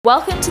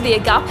Welcome to the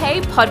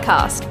Agape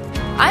Podcast.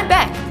 I'm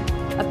Beck,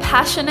 a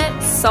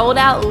passionate,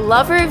 sold-out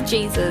lover of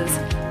Jesus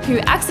who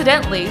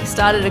accidentally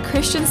started a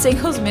Christian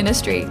singles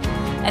ministry,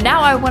 and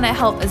now I want to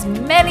help as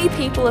many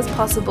people as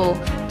possible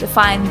to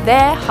find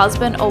their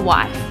husband or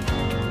wife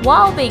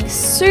while being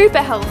super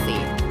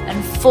healthy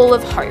and full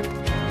of hope.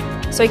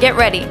 So get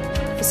ready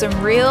for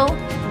some real,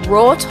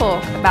 raw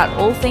talk about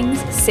all things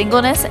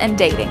singleness and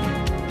dating.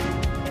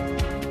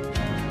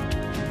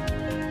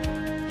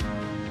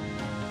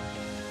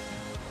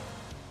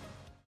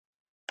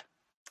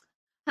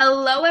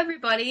 Hello,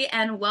 everybody,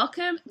 and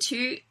welcome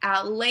to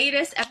our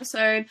latest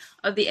episode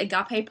of the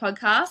Agape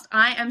Podcast.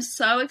 I am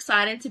so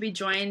excited to be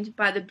joined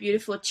by the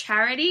beautiful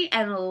Charity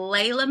and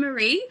Leila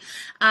Marie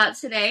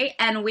today,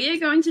 and we are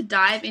going to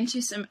dive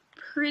into some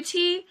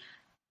pretty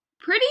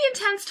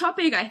intense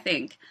topic, I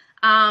think.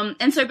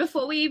 And so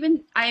before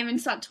I even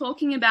start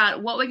talking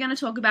about what we're going to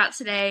talk about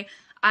today,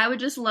 I would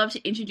just love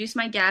to introduce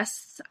my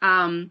guests.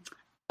 Well,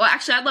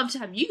 actually, I'd love to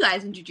have you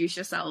guys introduce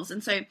yourselves.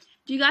 And so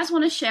do you guys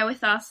want to share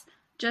with us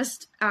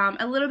just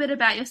a little bit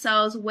about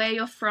yourselves, where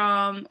you're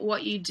from,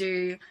 what you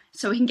do,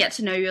 so we can get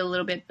to know you a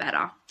little bit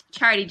better?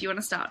 Charity, do you want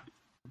to start?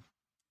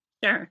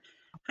 Sure.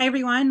 Hi,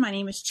 everyone. My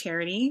name is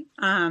Charity.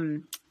 I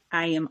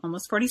am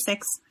almost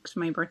 46.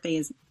 Actually, my birthday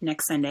is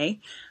next Sunday.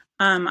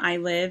 I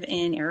live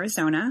in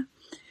Arizona.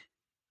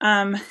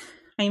 I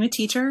am a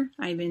teacher.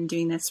 I've been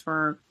doing this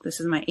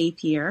is my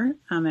 8th year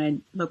at a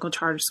local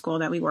charter school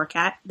that I work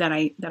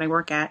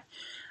at.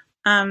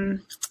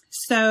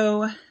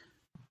 So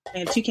I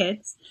have 2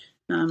 kids.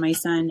 My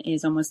son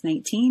is almost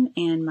 19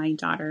 and my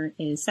daughter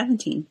is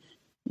 17.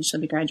 And she'll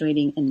be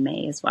graduating in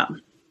May as well.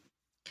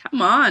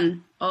 Come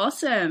on.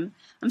 Awesome.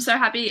 I'm so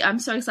happy. I'm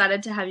so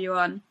excited to have you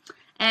on.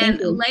 And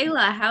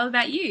Leila, how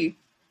about you?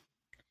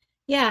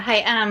 Yeah.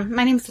 Hi.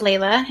 My name's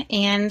Leila,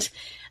 and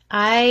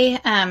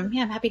I'm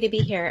happy to be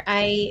here.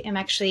 I am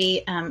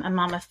actually a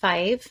mom of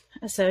 5,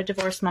 so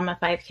divorced mom of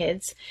 5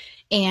 kids.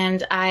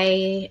 And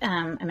I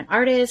am an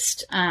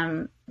artist,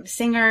 a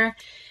singer.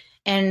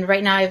 And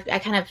right now I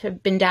kind of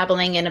have been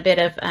dabbling in a bit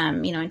of,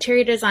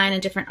 interior design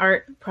and different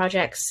art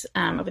projects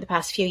over the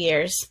past few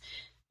years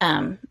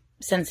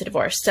since the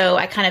divorce. So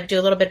I kind of do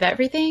a little bit of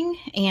everything,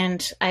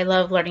 and I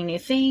love learning new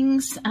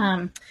things.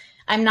 I'm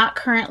not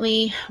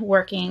currently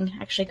working.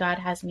 Actually, God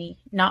has me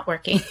not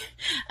working,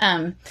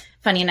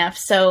 funny enough.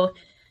 So,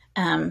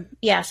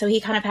 so he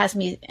kind of has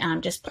me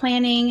just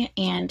planning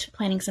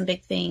some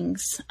big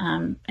things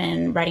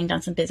and writing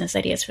down some business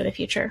ideas for the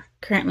future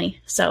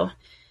currently. So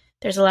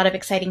there's a lot of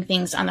exciting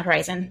things on the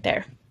horizon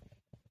there.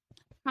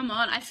 Come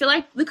on. I feel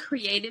like the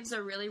creatives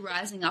are really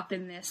rising up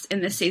in this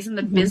season,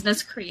 the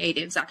business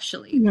creatives,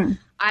 actually. Mm-hmm.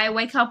 I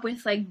wake up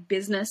with like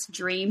business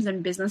dreams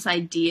and business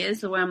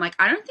ideas where I'm like,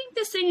 I don't think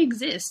this thing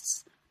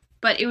exists,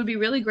 but it would be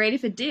really great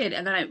if it did.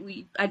 And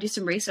then I do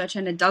some research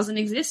and it doesn't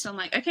exist. I'm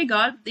like, okay,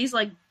 God, these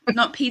like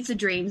not pizza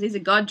dreams, these are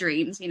God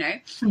dreams, you know?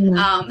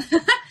 Mm-hmm.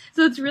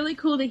 So it's really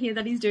cool to hear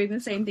that he's doing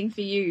the same thing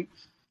for you.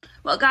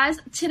 Well, guys,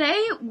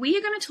 today we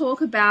are going to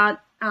talk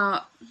about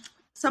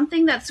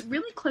something that's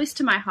really close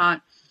to my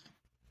heart,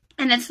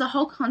 and it's the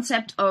whole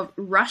concept of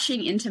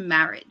rushing into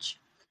marriage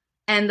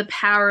and the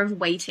power of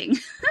waiting.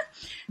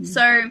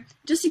 So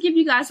just to give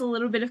you guys a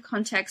little bit of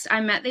context,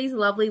 I met these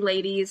lovely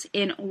ladies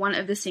in one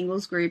of the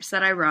singles groups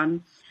that I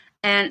run,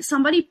 and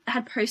somebody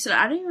had posted,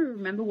 I don't even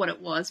remember what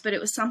it was, but it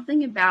was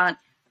something about,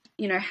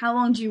 how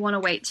long do you want to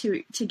wait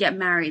to get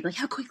married? Like,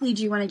 how quickly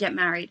do you want to get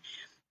married?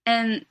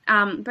 And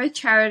both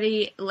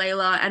Charity,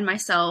 Leila, and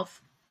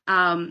myself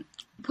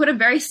put a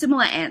very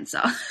similar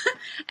answer.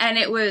 And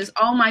it was,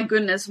 oh my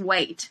goodness,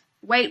 wait.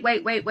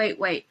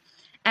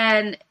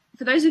 And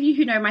for those of you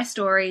who know my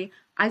story,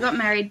 I got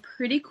married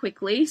pretty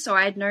quickly. So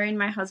I had known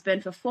my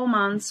husband for 4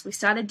 months. We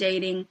started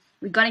dating.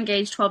 We got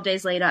engaged 12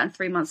 days later, and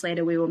 3 months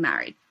later we were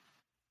married.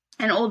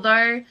 And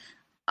although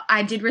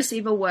I did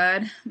receive a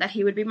word that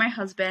he would be my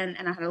husband,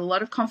 and I had a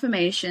lot of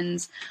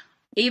confirmations,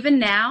 even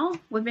now,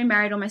 we've been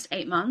married almost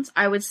 8 months,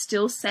 I would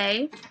still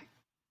say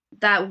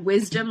that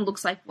wisdom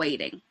looks like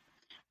waiting.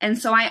 And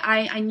so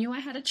I knew I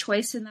had a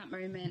choice in that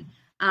moment,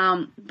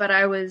 but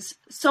I was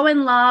so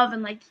in love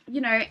and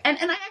and I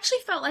actually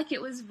felt like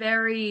it was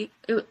very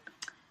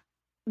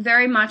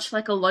much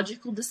like a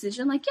logical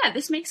decision. Like, yeah,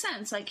 this makes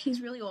sense. Like,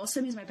 he's really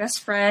awesome. He's my best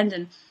friend,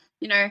 and,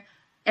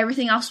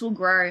 everything else will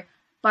grow.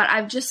 But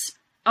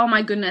oh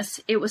my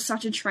goodness, it was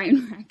such a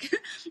train wreck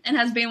and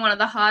has been one of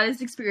the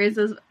hardest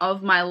experiences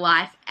of my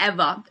life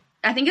ever.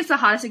 I think it's the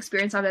hardest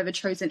experience I've ever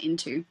chosen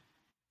into.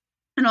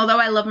 And although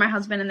I love my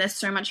husband and there's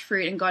so much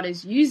fruit and God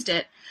has used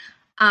it,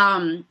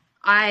 I'm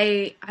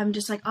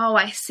just like, oh,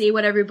 I see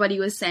what everybody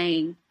was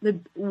saying,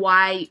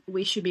 why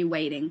we should be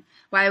waiting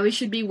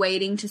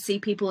to see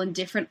people in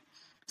different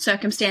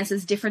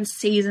circumstances, different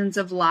seasons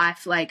of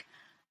life, like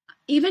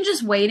even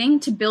just waiting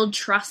to build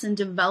trust and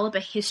develop a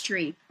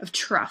history of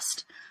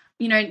trust.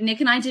 Nick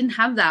and I didn't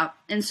have that.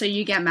 And so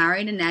you get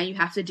married and now you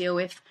have to deal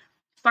with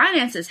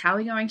finances. How are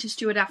we going to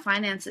steward our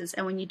finances?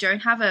 And when you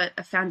don't have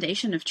a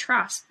foundation of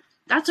trust,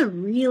 that's a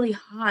really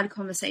hard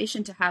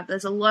conversation to have.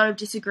 There's a lot of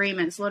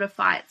disagreements, a lot of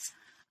fights.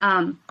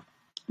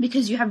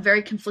 because you have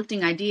very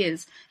conflicting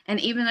ideas. And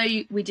even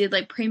though we did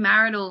like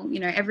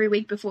premarital, every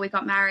week before we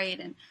got married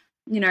and,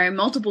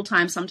 multiple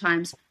times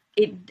sometimes,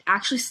 it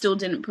actually still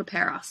didn't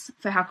prepare us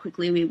for how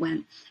quickly we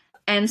went.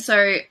 And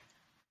so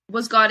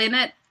was God in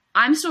it?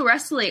 I'm still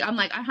wrestling. I'm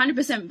like, I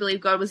 100% believe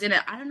God was in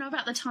it. I don't know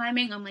about the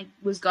timing. I'm like,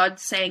 was God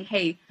saying,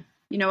 hey,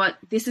 you know what,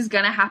 this is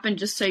going to happen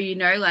just so you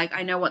know, like,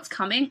 I know what's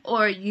coming,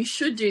 or you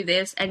should do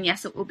this, and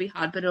yes, it will be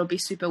hard, but it'll be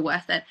super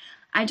worth it.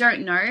 I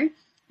don't know,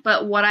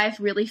 but what I've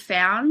really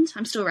found,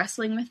 I'm still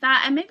wrestling with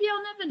that, and maybe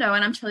I'll never know,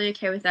 and I'm totally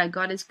okay with that.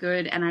 God is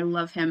good, and I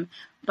love him,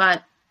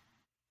 but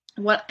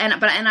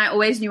I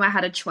always knew I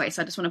had a choice.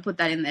 I just want to put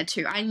that in there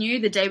too. I knew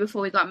the day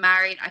before we got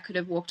married, I could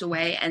have walked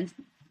away and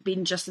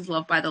been just as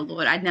loved by the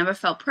Lord. I'd never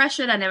felt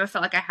pressured. I never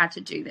felt like I had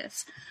to do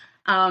this.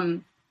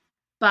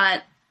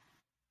 But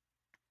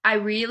I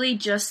really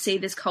just see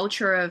this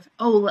culture of,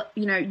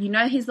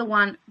 he's the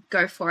one,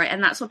 go for it.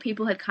 And that's what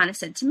people had kind of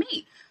said to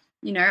me.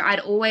 I'd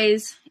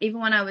always,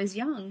 even when I was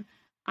young,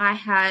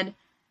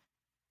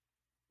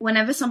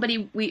 whenever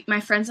my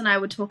friends and I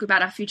would talk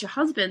about our future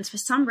husbands, for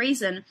some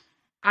reason,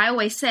 I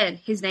always said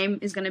his name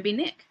is going to be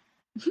Nick.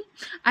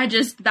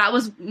 That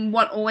was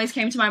what always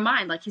came to my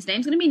mind. Like, his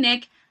name's going to be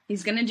Nick.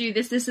 He's going to do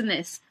this, this, and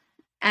this.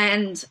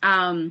 And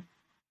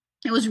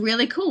it was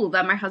really cool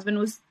that my husband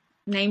was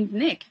named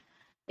Nick.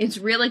 It's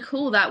really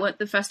cool that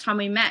the first time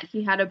we met,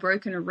 he had a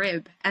broken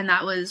rib. And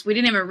we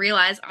didn't even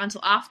realize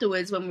until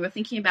afterwards when we were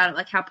thinking about it,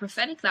 like how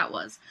prophetic that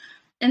was.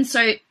 And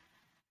so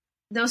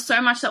there was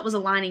so much that was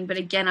aligning. But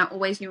again, I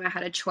always knew I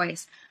had a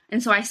choice.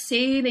 And so I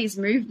see these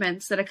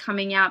movements that are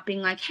coming out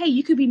being like, hey,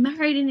 you could be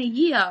married in a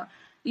year.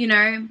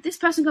 This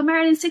person got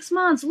married in 6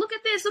 months. Look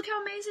at this. Look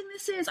how amazing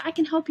this is. I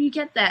can help you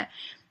get there.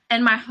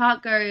 And my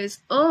heart goes,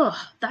 oh,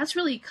 that's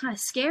really kind of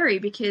scary,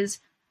 because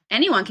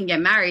anyone can get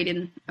married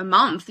in a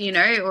month,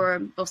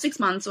 or 6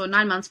 months or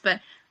 9 months. But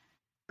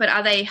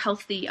are they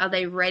healthy? Are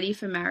they ready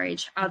for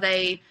marriage? Are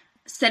they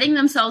setting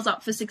themselves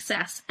up for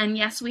success? And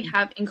yes, we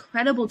have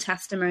incredible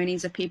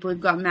testimonies of people who've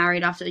got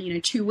married after,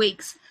 2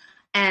 weeks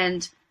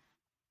and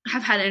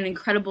have had an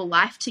incredible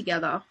life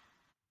together.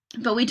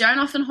 But we don't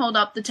often hold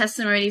up the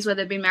testimonies where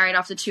they've been married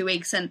after 2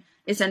 weeks and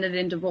it's ended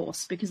in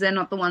divorce, because they're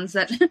not the ones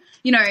that,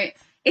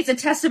 it's a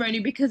testimony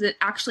because it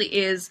actually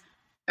is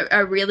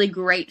a really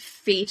great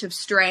feat of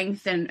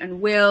strength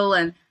and will,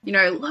 and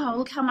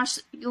look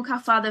how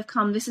far they've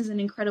come. This is an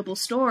incredible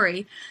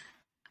story.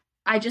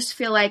 I just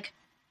feel like,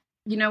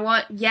 you know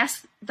what?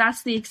 Yes,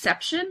 that's the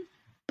exception,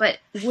 but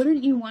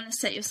wouldn't you want to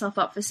set yourself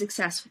up for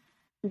success?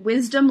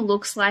 Wisdom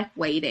looks like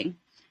waiting.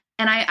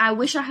 And I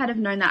wish I had have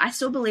known that. I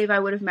still believe I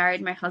would have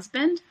married my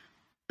husband,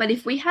 but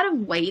if we had have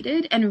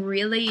waited and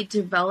really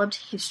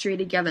developed history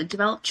together,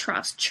 developed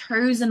trust,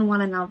 chosen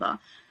one another,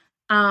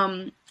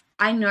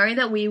 I know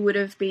that we would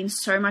have been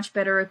so much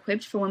better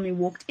equipped for when we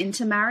walked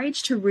into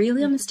marriage to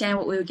really understand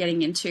what we were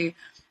getting into.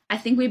 I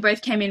think we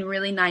both came in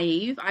really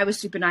naive. I was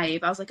super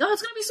naive. I was like, oh,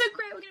 it's going to be so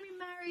great. We're going to be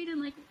married.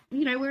 And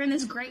like, we're in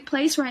this great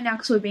place right now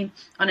because we've been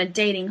on a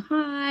dating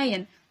high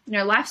and,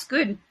 life's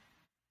good.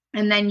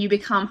 And then you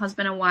become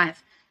husband and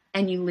wife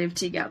and you live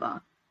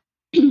together.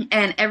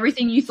 And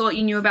everything you thought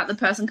you knew about the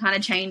person kind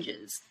of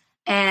changes.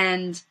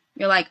 And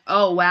you're like,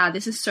 oh, wow,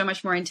 this is so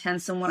much more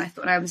intense than what I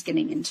thought I was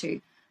getting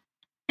into.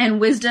 And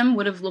wisdom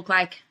would have looked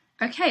like,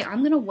 okay, I'm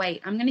going to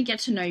wait. I'm going to get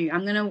to know you.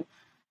 I'm going to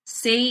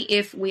see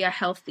if we are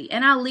healthy.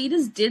 And our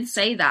leaders did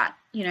say that,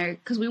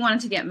 because we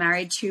wanted to get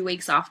married 2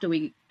 weeks after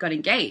we got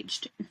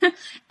engaged.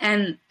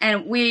 and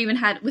we even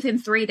had, within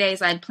 3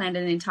 days, I had planned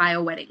an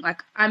entire wedding.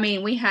 Like,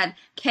 we had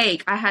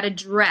cake, I had a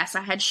dress,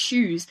 I had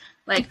shoes.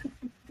 Like,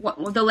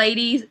 the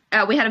ladies,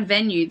 we had a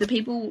venue. The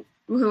people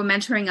who were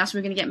mentoring us were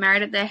going to get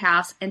married at their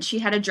house, and she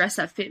had a dress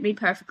that fit me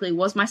perfectly,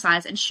 was my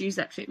size, and shoes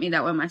that fit me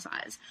that were my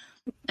size.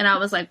 And I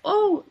was like,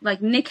 oh,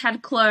 like Nick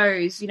had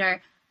clothes,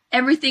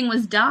 everything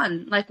was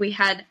done. Like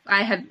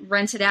I had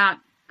rented out,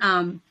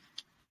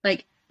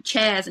 like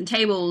chairs and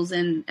tables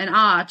and an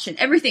arch and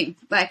everything.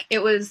 Like,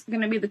 it was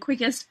going to be the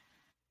quickest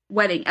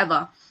wedding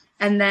ever.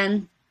 And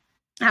then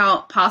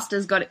our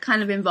pastors got it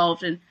kind of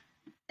involved. And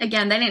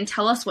again, they didn't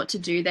tell us what to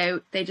do.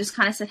 They just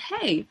kind of said,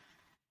 hey,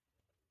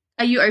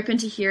 are you open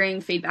to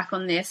hearing feedback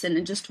on this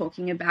and just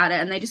talking about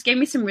it? And they just gave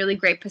me some really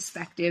great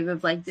perspective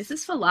of like, this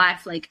is for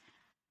life. Like,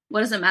 what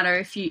does it matter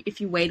if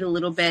you wait a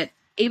little bit?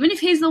 Even if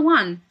he's the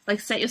one, like,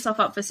 set yourself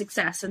up for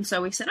success. And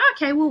so we said,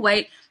 okay, we'll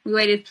wait. We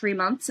waited 3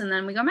 months and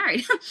then we got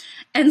married.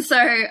 And so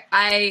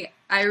I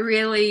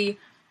really,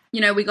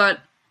 we got,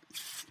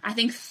 I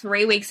think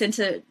 3 weeks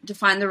into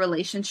define the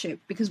relationship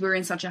because we were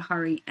in such a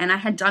hurry. And I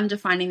had done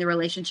defining the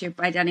relationship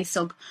by Danny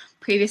Silk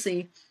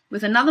previously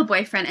with another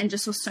boyfriend and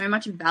just saw so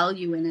much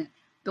value in it.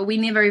 But we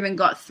never even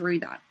got through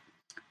that.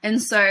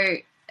 And so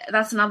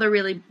that's another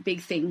really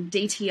big thing.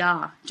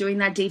 DTR. Doing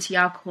that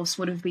DTR course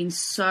would have been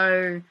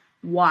so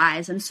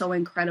wise and so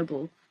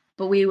incredible.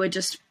 But we were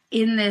just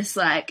in this,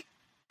 like,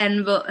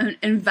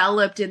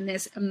 enveloped in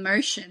this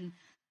emotion,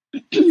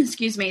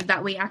 excuse me,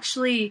 that we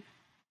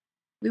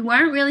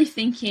weren't really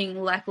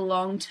thinking, like,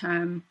 long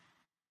term.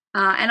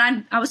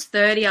 And I was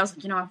 30. I was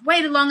like, I've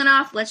waited long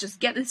enough. Let's just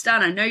get this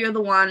done. I know you're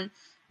the one.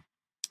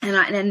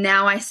 And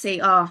now I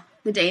see, oh,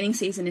 the dating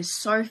season is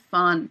so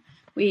fun.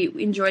 We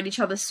enjoyed each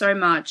other so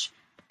much.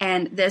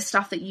 And there's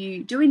stuff that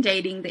you do in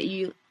dating that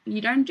you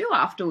don't do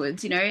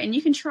afterwards, and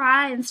you can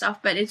try and stuff,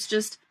 but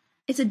it's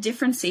a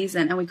different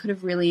season and we could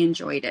have really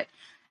enjoyed it.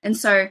 And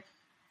so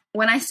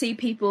when I see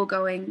people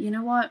going, you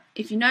know what,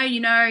 if you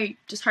know,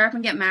 just hurry up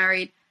and get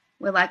married,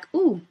 we're like,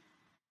 ooh,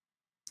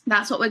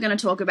 that's what we're going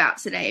to talk about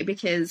today,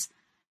 because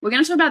we're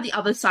going to talk about the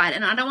other side.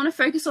 And I don't want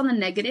to focus on the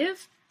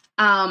negative,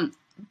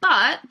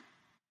 but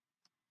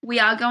we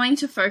are going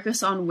to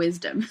focus on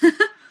wisdom.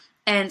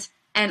 and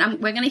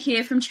we're going to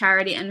hear from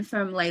Charity and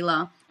from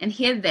Leila and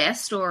hear their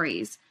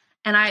stories.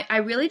 And I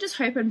really just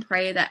hope and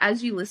pray that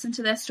as you listen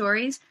to their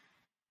stories,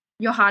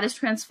 your heart is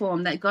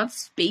transformed, that God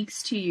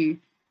speaks to you.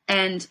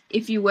 And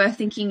if you were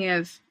thinking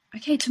of,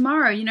 okay,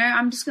 tomorrow,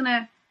 I'm just going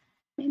to,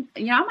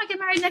 I might get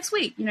married next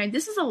week.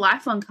 This is a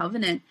lifelong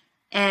covenant.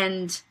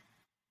 And,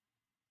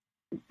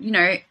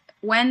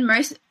 when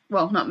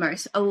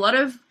a lot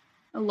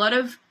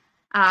of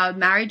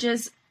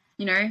marriages,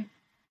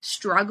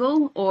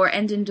 struggle or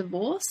end in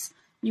divorce,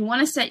 you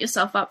want to set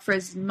yourself up for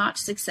as much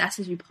success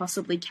as you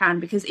possibly can,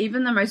 because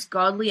even the most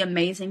godly,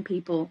 amazing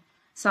people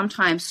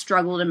sometimes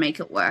struggle to make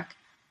it work.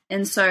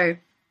 And so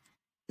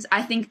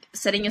I think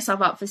setting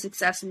yourself up for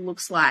success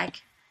looks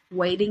like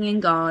waiting in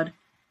God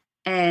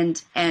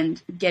and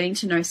getting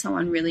to know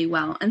someone really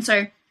well. And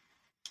so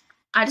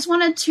I just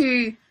wanted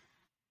to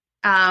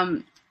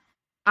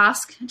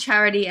ask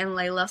Charity and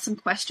Leila some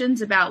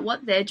questions about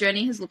what their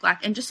journey has looked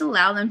like and just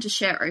allow them to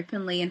share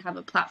openly and have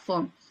a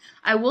platform.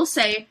 I will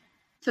say,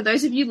 for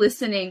those of you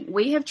listening,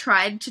 we have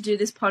tried to do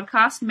this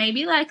podcast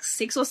maybe like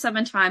 6 or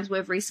 7 times.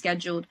 We've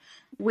rescheduled.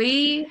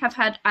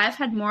 I've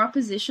had more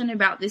opposition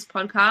about this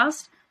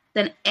podcast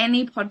than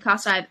any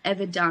podcast I've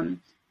ever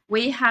done.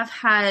 We have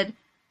had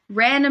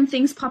random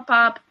things pop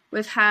up.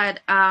 We've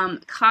had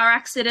car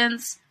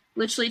accidents.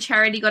 Literally,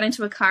 Charity got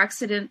into a car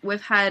accident.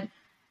 We've had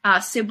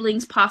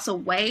siblings pass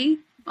away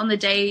on the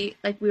day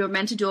like we were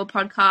meant to do a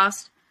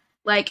podcast.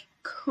 Like,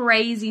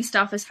 crazy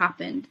stuff has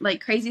happened.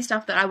 Like, crazy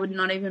stuff that I would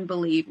not even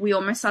believe. We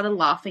almost started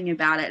laughing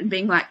about it and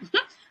being like,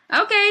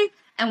 okay.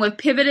 And we've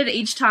pivoted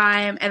each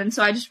time. And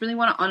so I just really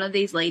want to honor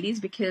these ladies,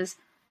 because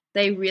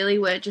they really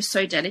were just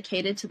so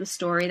dedicated to the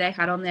story they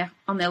had on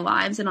their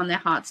lives and on their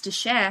hearts to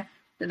share,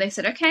 that they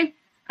said, okay,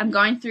 I'm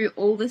going through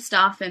all this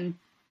stuff and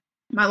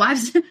my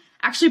life's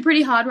actually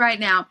pretty hard right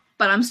now,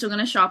 but I'm still going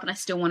to show up and I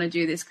still want to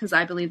do this because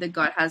I believe that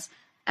God has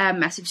a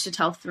message to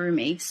tell through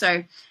me.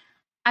 So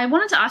I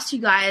wanted to ask you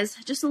guys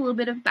just a little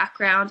bit of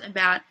background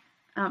about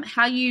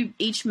how you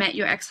each met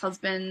your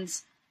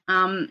ex-husbands,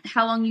 how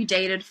long you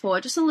dated for,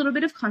 just a little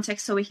bit of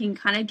context so we can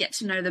kind of get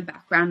to know the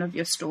background of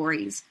your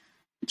stories.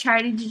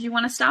 Charity, did you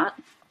want to start?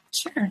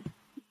 Sure.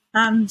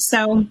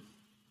 So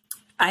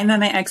I met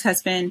my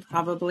ex-husband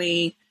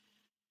probably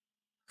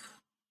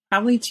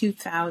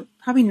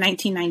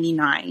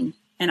 1999.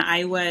 And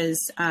I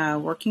was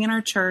working in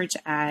our church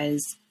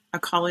as a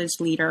college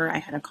leader. I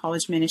had a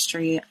college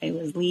ministry I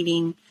was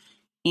leading,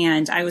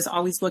 and I was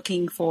always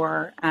looking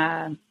for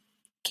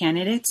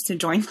candidates to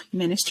join my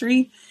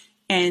ministry.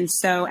 And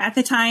so at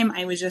the time,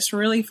 I was just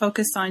really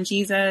focused on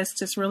Jesus,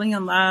 just really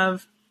in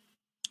love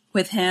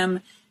with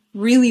him,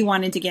 really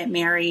wanted to get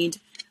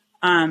married.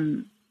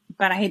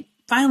 But I had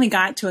finally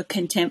got to a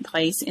content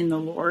place in the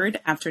Lord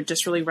after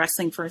just really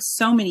wrestling for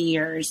so many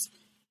years,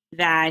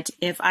 that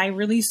if I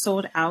really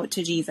sold out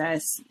to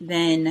Jesus,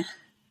 then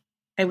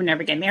I would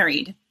never get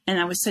married. And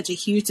that was such a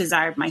huge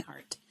desire of my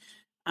heart.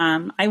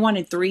 I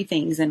wanted 3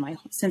 things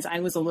since I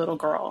was a little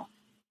girl: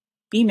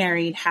 be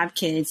married, have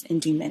kids,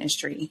 and do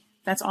ministry.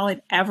 That's all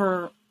I've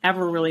ever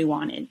really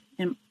wanted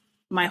in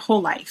my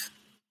whole life.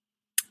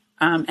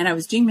 And I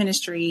was doing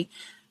ministry,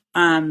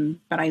 but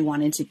I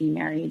wanted to be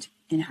married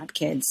and have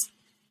kids.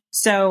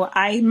 So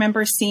I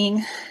remember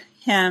seeing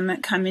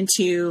him come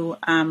into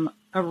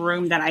a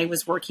room that I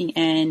was working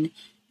in,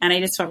 and I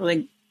just felt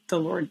like the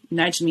Lord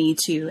nudged me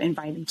to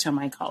invite him to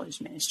my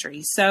college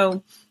ministry.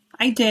 So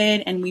I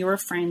did, and we were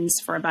friends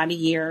for about a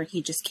year.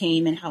 He just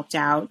came and helped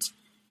out.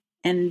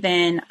 And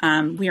then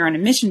we were on a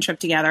mission trip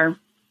together,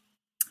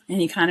 and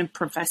he kind of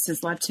professed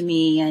his love to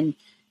me. And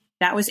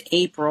that was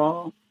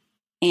April.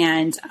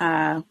 And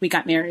we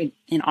got married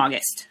in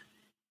August.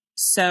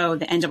 So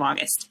the end of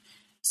August.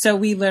 So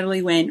we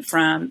literally went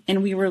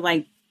and we were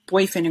like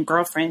boyfriend and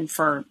girlfriend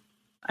for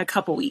a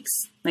couple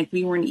weeks. Like,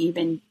 we weren't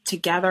even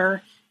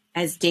together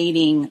as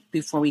dating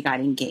before we got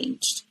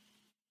engaged.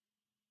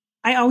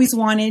 I always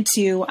wanted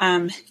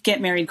to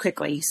get married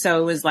quickly. So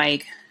it was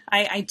like,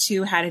 I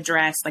too had a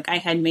dress. Like, I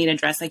had made a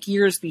dress like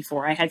years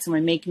before. I had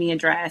someone make me a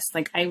dress.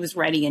 Like, I was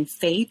ready in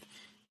faith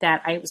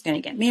that I was going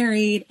to get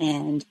married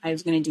and I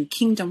was going to do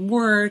kingdom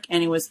work.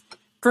 And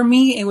for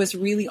me, it was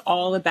really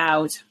all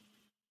about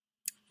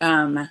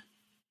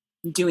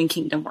doing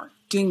kingdom work,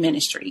 doing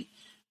ministry.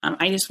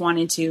 I just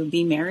wanted to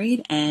be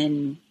married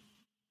and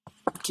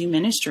do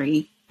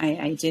ministry.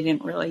 I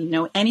didn't really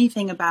know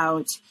anything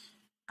about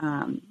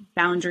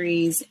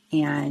boundaries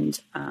and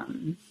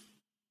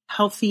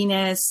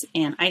healthiness,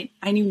 and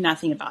I knew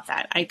nothing about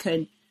that. I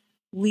could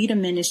lead a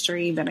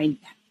ministry, but I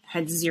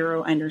had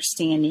zero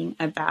understanding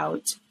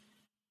about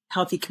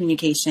healthy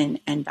communication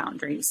and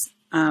boundaries.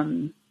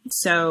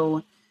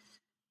 So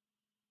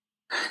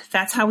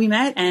that's how we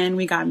met, and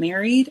we got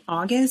married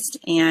August,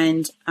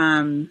 and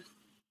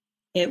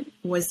it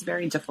was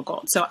very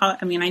difficult. So, I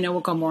know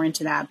we'll go more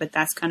into that, but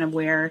that's kind of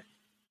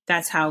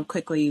that's how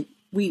quickly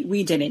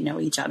we didn't know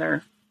each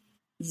other.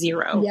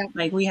 Zero. Yeah.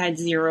 Like we had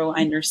zero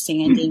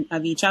understanding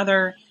of each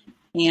other.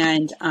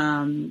 And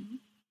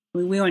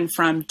we went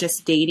from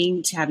just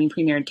dating to having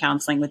premarital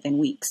counseling within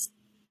weeks.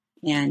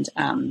 And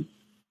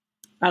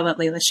I'll let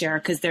Leila share,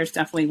 because there's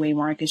definitely way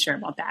more I could share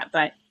about that.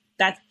 But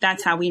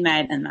that's how we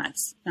met, and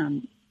that's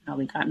how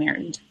we got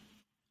married.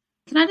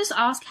 Can I just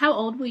ask, how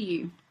old were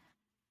you?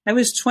 I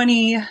was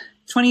 25.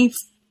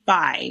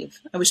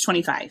 I was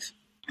 25.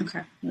 Okay.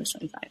 I was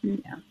 25.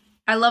 Yeah.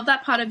 I love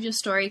that part of your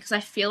story, because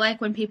I feel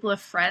like when people are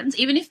friends,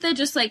 even if they're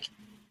just like,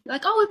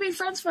 oh, we've been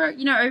friends for,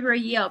 over a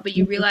year, but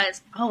you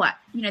realize,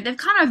 they're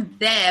kind of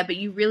there, but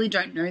you really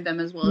don't know them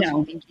as well as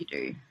you think you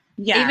do.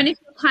 Yeah. Even if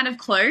you're kind of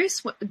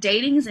close,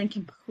 dating is a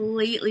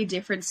completely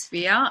different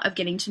sphere of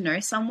getting to know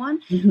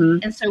someone. Mm-hmm.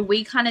 And so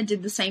we kind of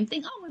did the same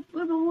thing.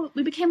 Oh,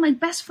 we became like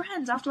best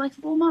friends after like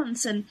 4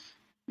 months, and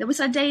then we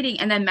started dating,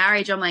 and then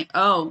marriage. I'm like,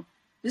 oh,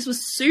 this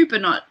was super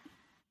not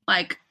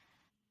like,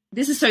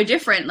 this is so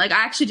different. Like,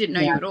 I actually didn't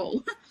know you at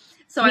all.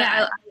 So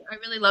I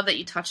really love that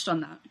you touched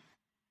on that.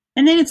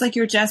 And then it's like,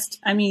 you're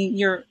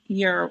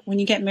when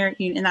you get married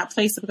in that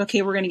place of,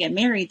 okay, we're going to get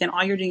married, then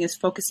all you're doing is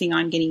focusing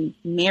on getting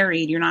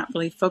married. You're not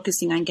really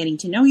focusing on getting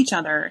to know each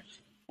other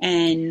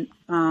and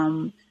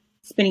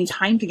spending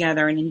time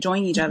together and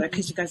enjoying each other,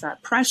 because you guys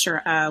got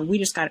pressure. We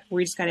just got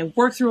to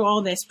work through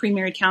all this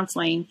pre-married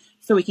counseling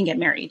so we can get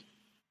married.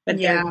 But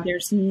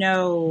there's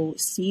no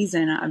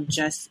season of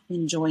just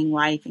enjoying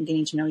life and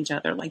getting to know each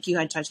other like you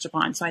had touched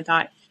upon. So I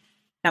thought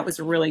that was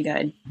really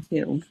good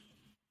too.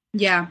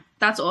 Yeah,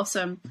 that's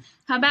awesome.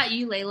 How about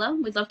you, Leila?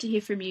 We'd love to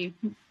hear from you.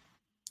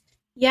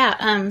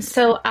 Yeah.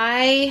 So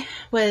I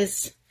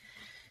was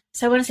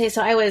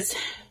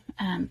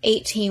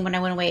 18 when I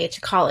went away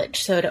to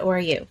college. So to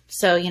ORU.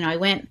 So, I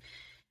went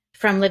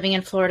from living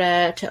in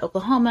Florida to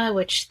Oklahoma,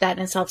 which that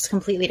in itself is a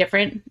completely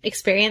different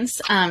experience.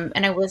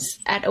 And I was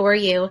at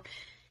ORU,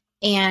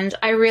 and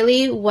I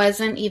really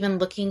wasn't even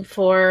looking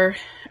for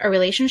a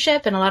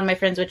relationship. And a lot of my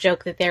friends would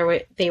joke that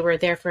they were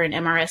there for an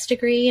MRS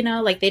degree,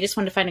 like they just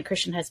wanted to find a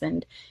Christian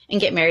husband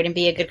and get married and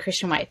be a good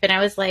Christian wife. And I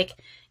was like,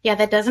 yeah,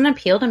 that doesn't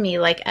appeal to me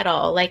like at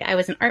all. Like, I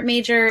was an art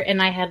major,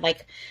 and I had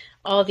like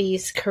all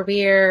these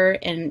career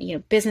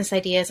and, business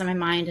ideas on my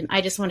mind. And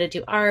I just wanted to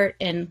do art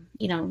and,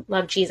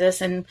 love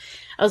Jesus. And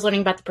I was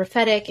learning about the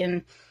prophetic,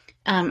 and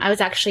I was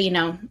actually,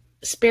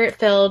 spirit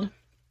filled,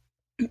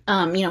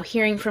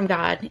 hearing from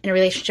God, in a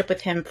relationship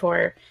with him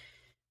for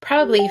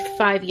probably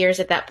 5 years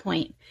at that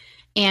point.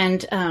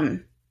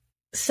 And,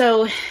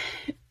 so,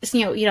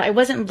 I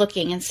wasn't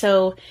looking. And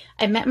so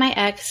I met my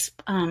ex,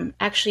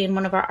 actually in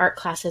one of our art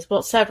classes,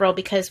 well, several,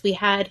 because we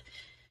had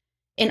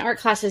in art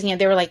classes,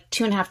 they were like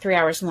 2.5, 3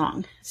 hours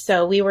long.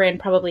 So we were in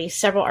probably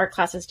several art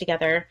classes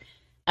together,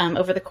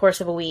 over the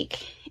course of a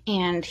week.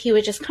 And he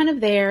was just kind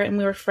of there, and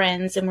we were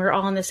friends, and we were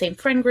all in the same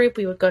friend group.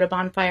 We would go to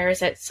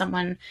bonfires at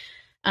someone's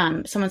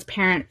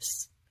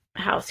parents'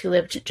 house who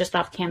lived just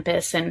off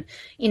campus. And,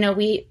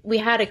 we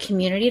had a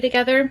community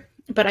together,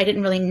 but I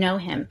didn't really know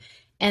him.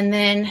 And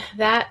then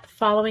that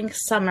following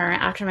summer,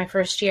 after my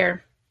first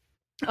year,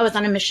 I was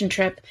on a mission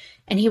trip,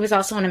 and he was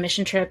also on a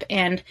mission trip.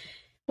 And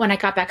when I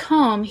got back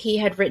home, he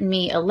had written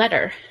me a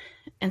letter.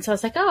 And so I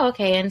was like, oh,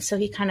 okay. And so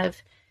he kind of,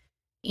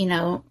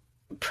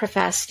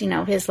 professed,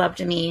 his love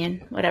to me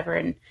and whatever.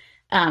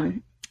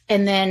 And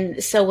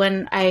then, so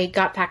when I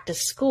got back to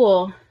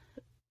school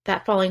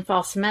that following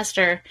fall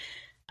semester,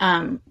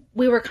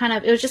 we were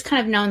it was just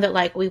kind of known that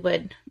like we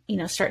would,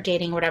 start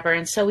dating or whatever.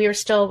 And so we were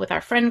still with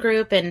our friend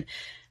group, and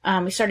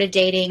we started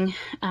dating.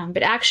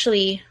 But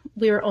actually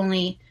we were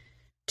only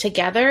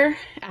together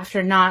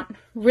after not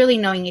really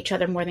knowing each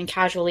other more than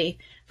casually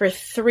for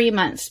 3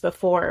 months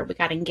before we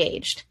got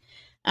engaged,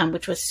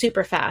 which was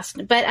super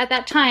fast. But at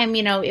that time,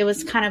 it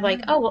was kind of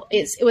like, oh, well,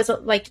 it was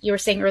like you were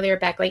saying earlier,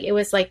 Beck, like it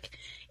was like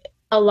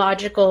a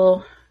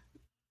logical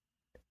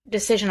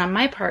decision on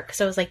my part,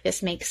 because I was like,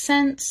 this makes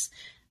sense.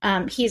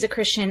 He's a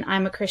Christian,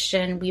 I'm a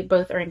Christian. We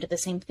both are into the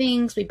same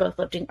things. We both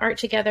love doing art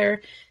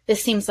together.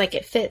 This seems like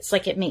it fits,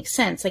 like it makes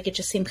sense. Like it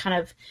just seemed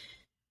kind of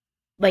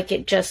like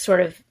it just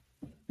sort of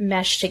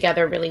meshed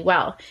together really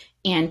well.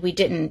 And we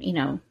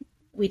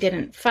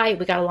didn't fight.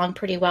 We got along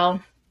pretty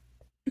well.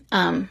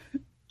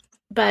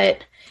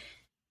 But,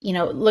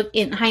 look,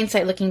 in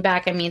hindsight, looking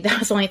back, that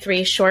was only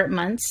 3 short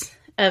months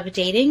of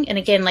dating. And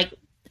again, like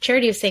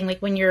Charity was saying, like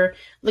when you're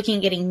looking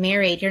at getting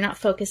married, you're not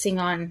focusing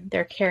on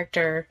their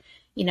character,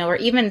 or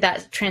even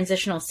that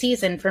transitional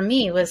season for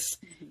me was,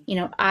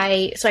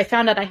 I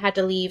found out I had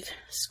to leave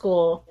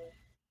school.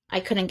 I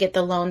couldn't get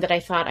the loan that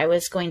I thought I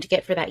was going to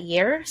get for that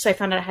year. So I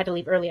found out I had to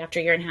leave early after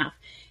a year and a half.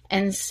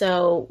 And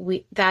so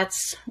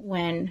that's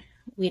when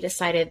we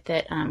decided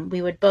that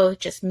we would both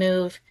just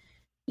move,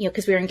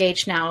 because we were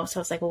engaged now. So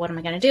I was like, well, what am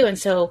I going to do? And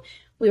so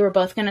we were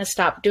both going to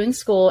stop doing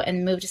school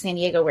and move to San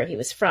Diego, where he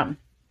was from.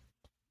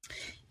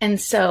 And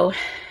so,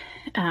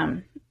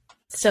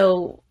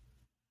 so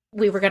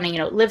we were going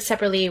to, live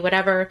separately,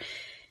 whatever,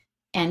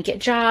 and get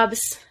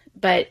jobs.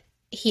 But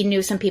he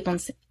knew some people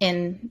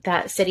in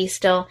that city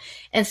still.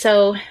 And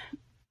so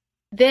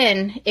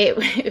then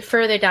it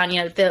further down,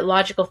 the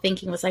logical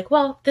thinking was like,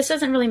 well, this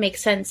doesn't really make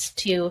sense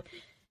to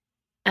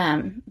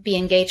be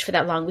engaged for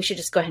that long. We should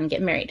just go ahead and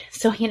get married.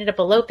 So he ended up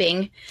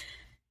eloping.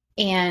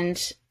 And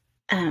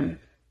so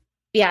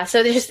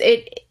there's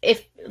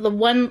if the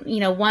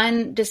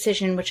one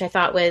decision, which I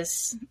thought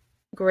was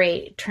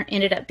great,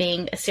 ended up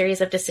being a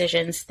series of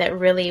decisions that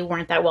really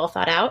weren't that well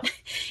thought out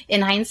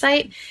in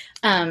hindsight.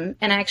 And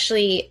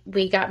actually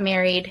we got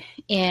married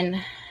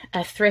in a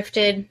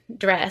thrifted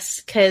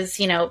dress because,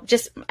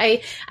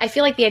 I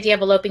feel like the idea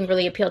of eloping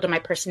really appealed to my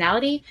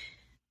personality,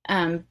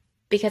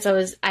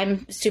 because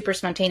I'm super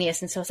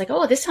spontaneous. And so I was like,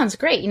 oh, this sounds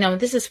great.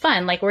 This is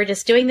fun. Like, we're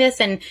just doing this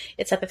and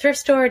it's at the thrift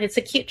store and it's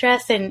a cute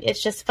dress and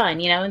it's just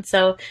fun, And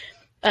so,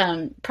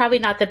 probably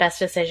not the best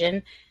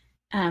decision.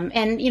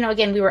 And,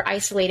 again, we were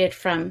isolated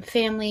from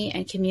family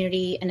and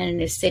community and in a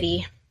new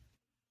city.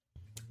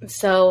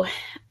 So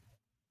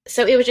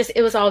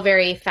it was all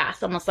very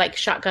fast, almost like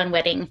shotgun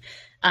wedding.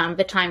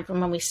 The time from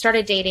when we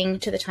started dating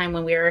to the time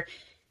when we were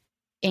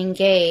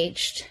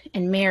engaged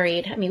and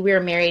married. I mean, we were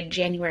married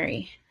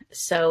January,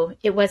 so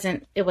it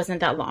wasn't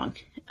that long.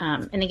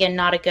 And again,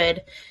 not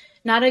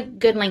a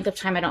good length of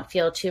time, I don't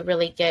feel, to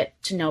really get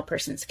to know a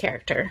person's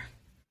character.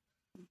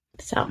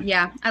 So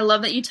yeah, I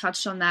love that you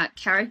touched on that.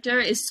 Character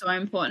is so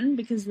important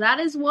because that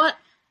is what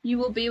you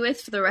will be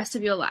with for the rest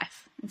of your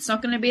life. It's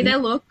not going to be their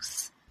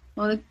looks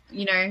or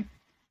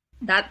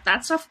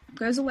that stuff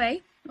goes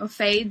away or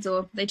fades,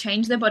 or they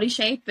change their body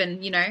shape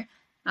and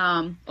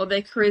or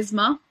their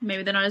charisma.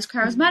 Maybe they're not as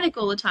charismatic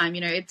all the time.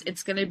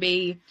 It's going to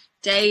be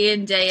day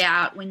in, day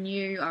out. When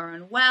you are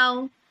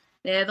unwell,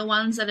 they're the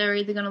ones that are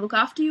either going to look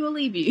after you or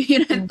leave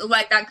you.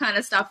 Like that kind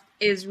of stuff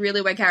is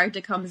really where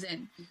character comes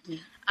in.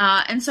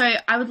 And so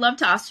I would love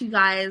to ask you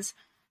guys,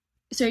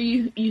 so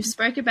you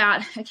spoke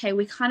about, okay,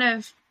 we kind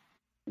of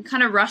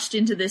rushed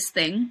into this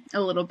thing a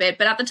little bit,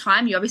 but at the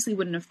time you obviously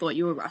wouldn't have thought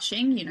you were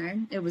rushing.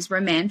 It was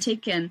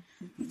romantic and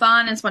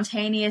fun and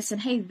spontaneous, and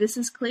hey, this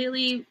is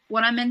clearly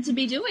what I'm meant to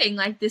be doing.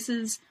 Like, this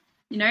is,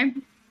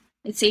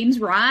 it seems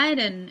right,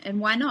 and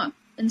why not?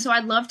 And so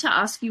I'd love to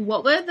ask you,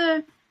 what were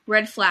the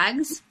red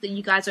flags that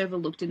you guys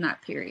overlooked in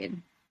that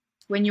period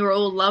when you were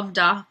all loved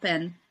up,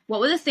 and what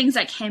were the things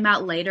that came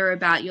out later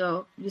about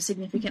your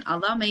significant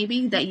other,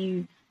 maybe, that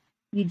you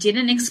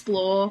didn't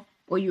explore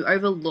or you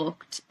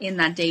overlooked in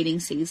that dating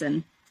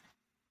season?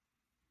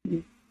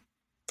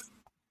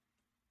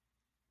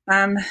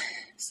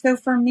 So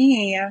for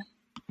me,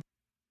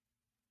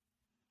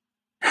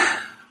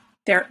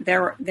 there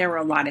were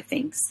a lot of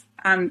things.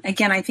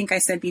 Again, I think I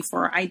said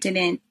before,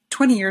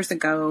 20 years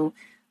ago,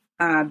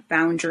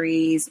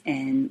 boundaries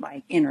and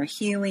like inner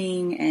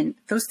healing and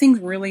those things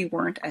really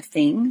weren't a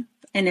thing.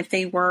 And if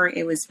they were,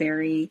 it was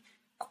very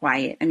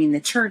quiet. I mean, the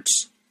church,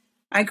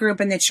 I grew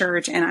up in the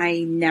church and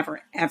I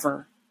never,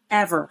 ever,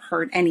 ever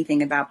heard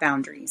anything about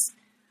boundaries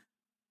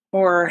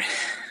or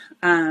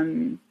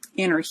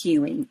inner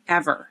healing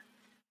ever.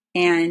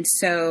 And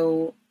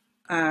so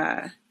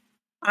I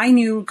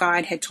knew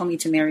God had told me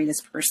to marry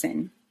this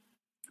person.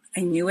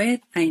 I knew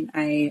it.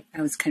 I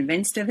was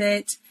convinced of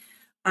it.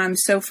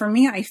 So for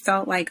me, I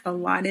felt like a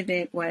lot of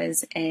it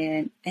was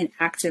an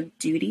act of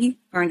duty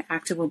or an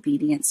act of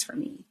obedience for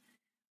me.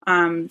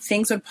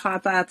 Things would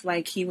pop up,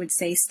 like he would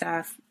say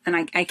stuff, and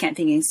I can't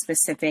think any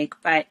specific,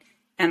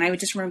 and I would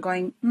just remember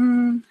going,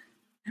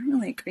 I don't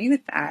really agree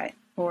with that,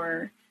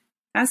 or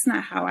that's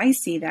not how I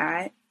see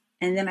that.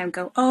 And then I would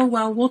go, oh,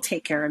 well, we'll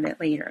take care of it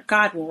later.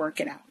 God will work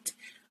it out.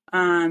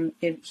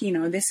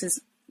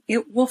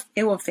 It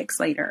will fix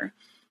later.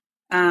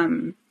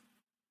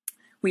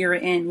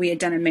 We had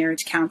done a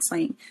marriage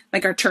counseling,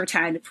 like our church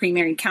had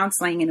pre-marriage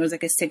counseling, and it was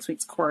like a 6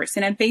 weeks course.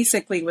 And it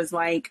basically was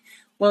like,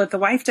 well, if the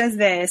wife does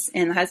this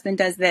and the husband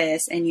does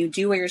this and you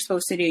do what you're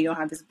supposed to do, you'll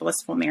have this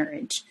blissful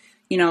marriage.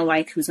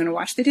 Like who's going to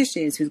wash the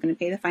dishes, who's going to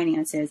pay the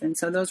finances. And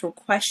so those were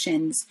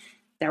questions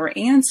that were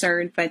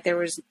answered, but there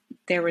was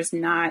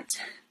not.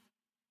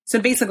 So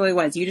basically it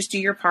was, you just do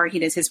your part, he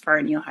does his part,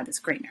 and you'll have this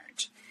great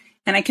marriage.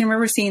 And I can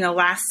remember seeing the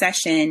last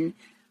session,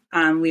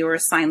 we were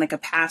assigned like a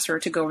pastor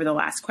to go over the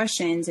last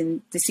questions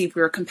and to see if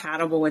we were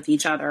compatible with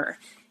each other.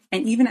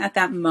 And even at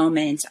that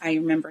moment, I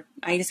remember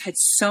I just had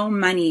so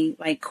many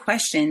like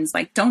questions,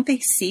 like, don't they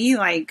see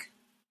kind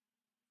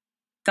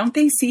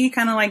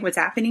of like what's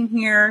happening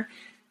here?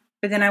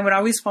 But then I would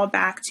always fall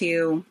back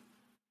to,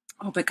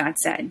 oh, but God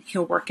said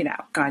he'll work it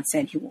out. God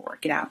said he will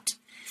work it out.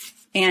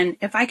 And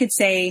if I could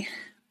say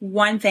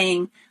one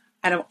thing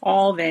out of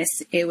all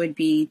this, it would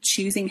be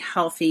choosing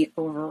healthy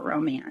over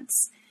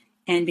romance.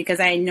 And because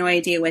I had no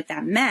idea what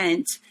that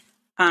meant,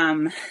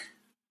 I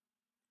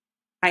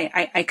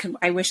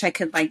wish I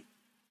could like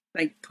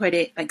like put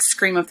it, like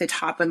scream off the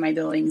top of my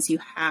buildings, you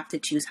have to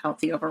choose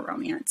healthy over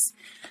romance.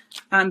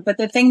 But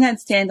the thing that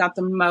stands out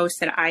the most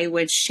that I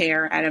would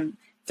share out of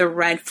the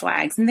red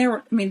flags, and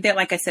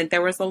like I said,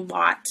 there was a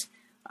lot,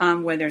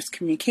 whether it's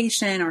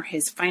communication or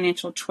his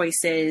financial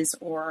choices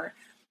or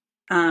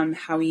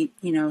how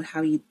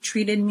he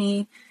treated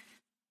me.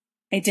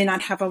 I did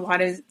not have a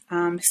lot of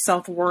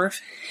self-worth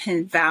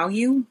and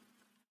value.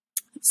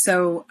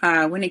 So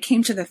when it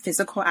came to the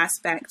physical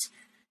aspect,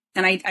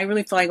 and I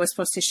really feel like I was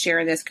supposed to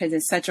share this because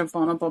it's such a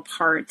vulnerable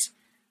part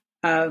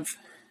of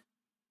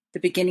the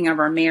beginning of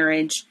our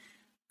marriage.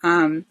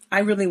 I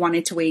really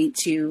wanted to wait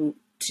to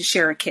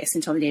share a kiss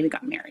until the day we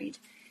got married.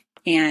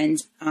 And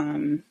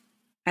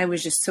I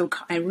was just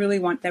that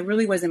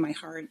really was in my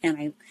heart.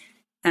 And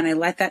I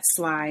let that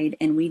slide,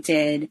 and we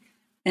did.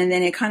 And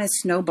then it kind of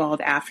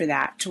snowballed after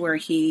that to where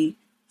he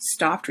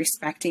stopped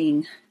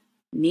respecting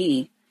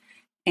me.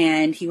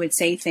 And he would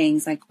say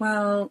things like,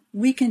 well,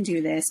 we can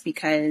do this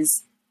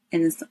because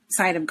in the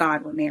sight of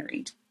God, we're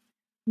married.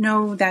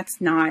 No, that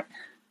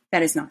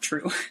is not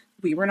true.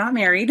 We were not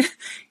married.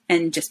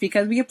 And just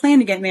because we had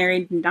planned to get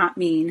married did not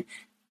mean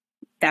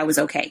that was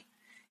okay.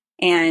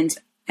 And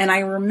I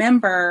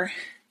remember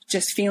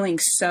just feeling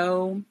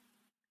so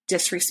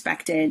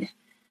disrespected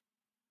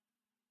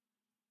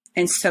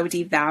and so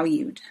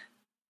devalued.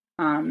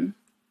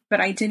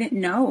 But I didn't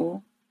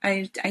know.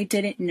 I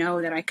didn't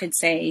know that I could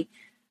say,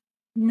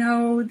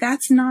 no,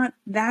 that's not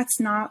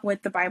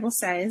what the Bible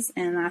says,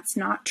 and that's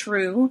not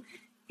true.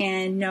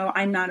 And no,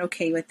 I'm not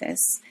okay with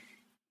this.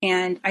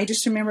 And I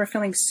just remember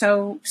feeling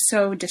so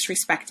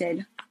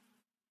disrespected.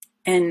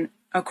 And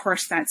of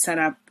course that set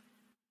up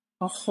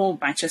a whole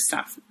bunch of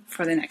stuff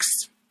for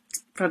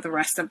the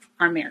rest of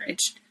our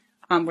marriage,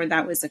 where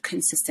that was a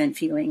consistent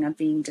feeling of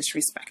being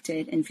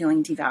disrespected and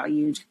feeling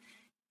devalued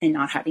and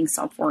not having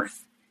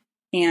self-worth.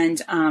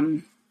 And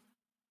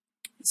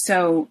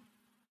so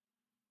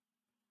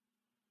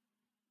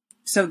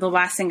the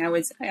last thing I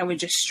would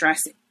just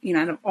stress,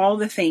 out of all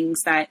the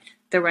things that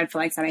the red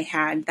flags that I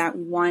had, that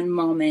one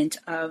moment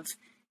of,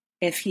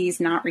 if he's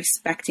not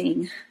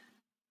respecting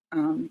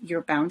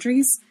your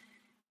boundaries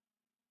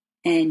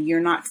and you're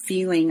not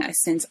feeling a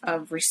sense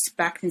of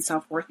respect and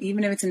self-worth,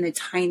 even if it's in the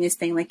tiniest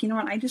thing, like,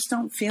 I just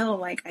don't feel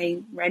like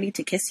I'm ready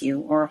to kiss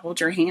you or hold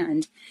your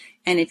hand.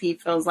 And if he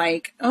feels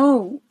like,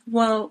 oh,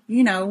 well,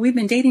 we've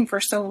been dating for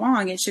so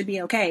long, it should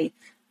be okay.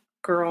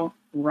 Girl,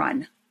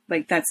 run.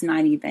 Like, that's not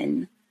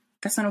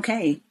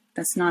okay.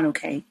 That's not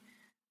okay.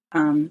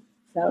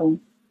 So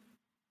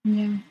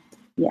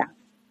yeah.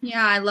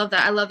 Yeah, I love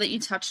that. I love that you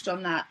touched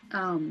on that.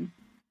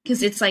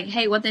 Because it's like,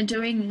 hey, what they're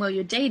doing while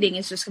you're dating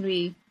is just going to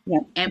be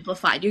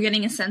amplified. You're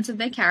getting a sense of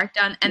their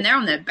character, and they're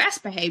on their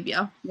best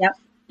behavior. Yep.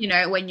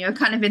 When you're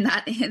kind of in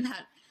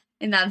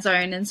that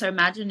zone. And so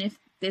imagine if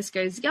this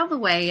goes the other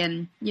way,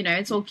 and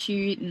it's all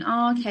cute and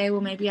okay,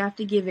 well maybe I have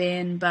to give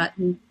in, but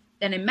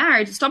then in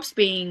marriage it stops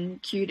being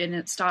cute and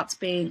it starts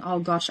being, oh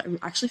gosh, I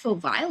actually feel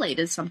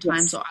violated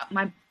sometimes, or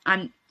my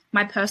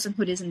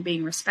personhood isn't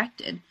being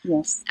respected.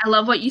 Yes. I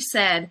love what you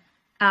said.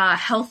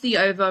 Healthy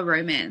over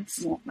romance.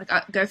 Yeah. Like,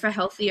 I go for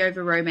healthy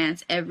over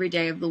romance every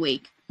day of the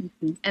week.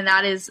 Mm-hmm. And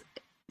that is,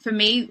 for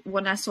me,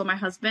 when I saw my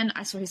husband,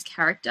 I saw his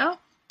character,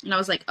 and I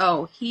was like,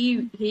 oh,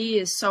 he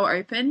is so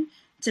open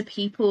to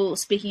people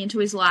speaking into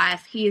his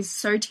life. He is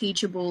so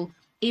teachable.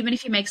 Even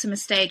if he makes a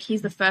mistake,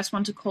 he's the first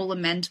one to call a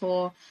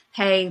mentor.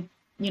 Hey,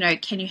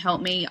 can you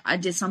help me? I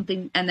did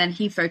something. And then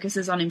he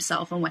focuses on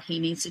himself and what he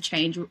needs to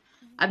change.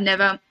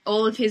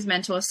 All of his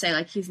mentors say,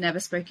 like, he's never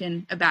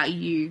spoken about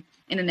you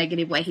in a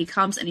negative way. He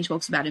comes and he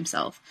talks about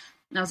himself.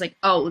 And I was like,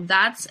 oh,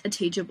 that's a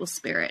teachable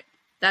spirit.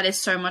 That is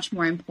so much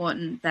more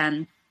important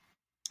than,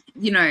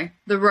 the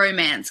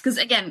romance. Because,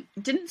 again,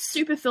 didn't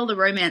super feel the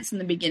romance in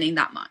the beginning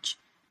that much.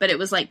 But it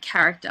was like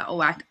character.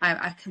 Oh,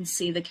 I can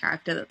see the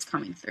character that's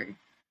coming through.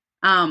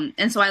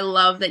 And so I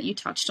love that you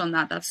touched on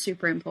that. That's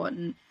super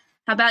important.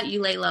 How about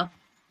you, Leila?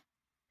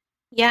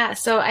 Yeah,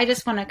 so I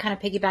just want to kind of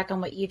piggyback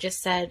on what you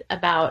just said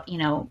about,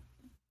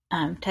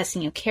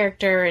 testing your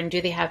character and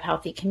do they have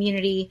healthy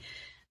community?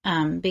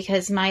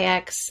 Because my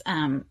ex,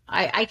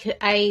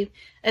 I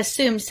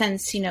assumed,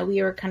 since,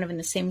 we were kind of in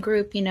the same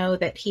group,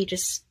 that he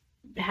just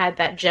had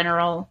that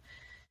general,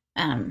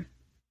 I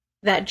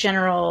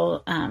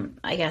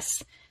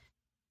guess,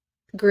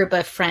 group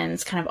of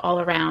friends kind of all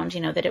around,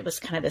 that it was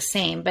kind of the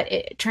same, but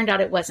it turned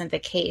out it wasn't the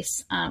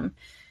case.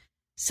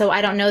 So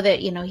I don't know that,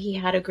 he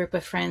had a group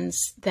of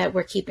friends that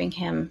were keeping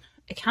him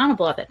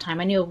accountable at that time.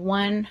 I knew of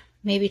one,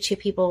 maybe two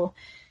people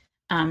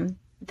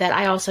that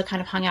I also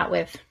kind of hung out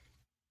with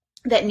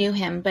that knew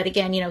him. But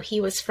again,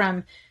 he was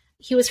from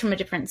a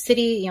different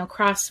city,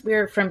 we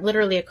were from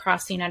literally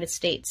across the United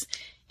States,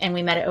 and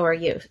we met at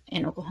ORU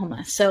in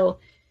Oklahoma. So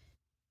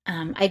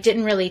I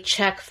didn't really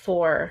check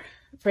for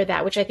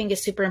that, which I think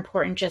is super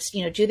important. Just,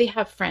 do they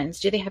have friends?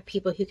 Do they have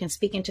people who can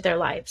speak into their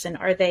lives? And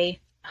are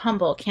they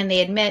humble? Can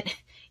they admit,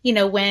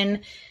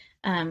 when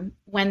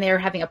they're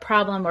having a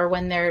problem or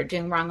when they're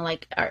doing wrong?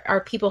 Like,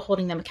 are people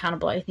holding them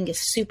accountable? I think is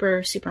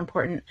super, super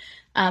important.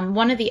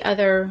 One of the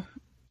other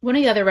one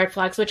of the other red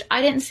flags, which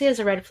I didn't see as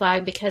a red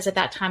flag because at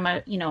that time,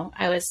 I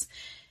was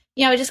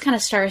just kind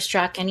of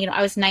starstruck, and,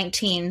 I was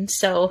 19.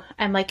 So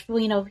I'm like,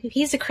 well,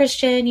 he's a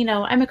Christian,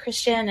 I'm a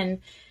Christian, and,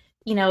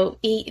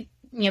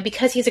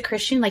 because he's a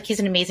Christian, like, he's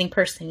an amazing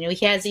person,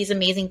 he has these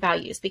amazing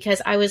values,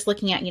 because I was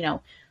looking at,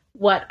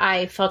 what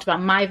I felt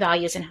about my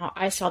values and how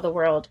I saw the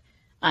world,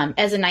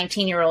 as a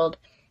 19-year-old,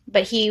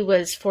 but he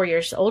was 4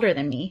 years older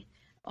than me,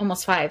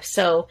 almost 5.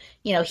 So,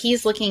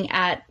 he's looking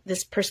at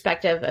this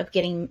perspective of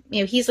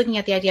he's looking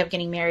at the idea of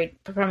getting married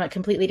from a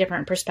completely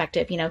different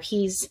perspective.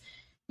 He's,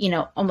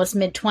 almost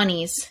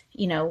mid-20s,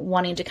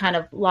 wanting to kind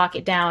of lock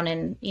it down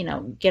and,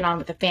 get on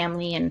with the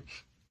family and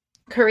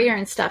career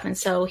and stuff. And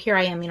so here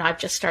I am, I've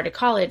just started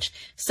college.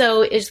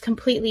 So it's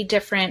completely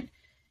different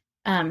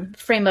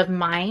frame of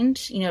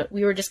mind.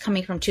 We were just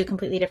coming from 2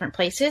 completely different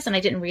places, and I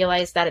didn't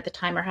realize that at the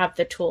time, or have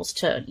the tools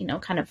to,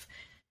 kind of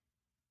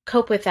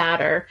cope with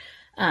that. Or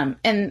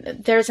and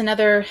there's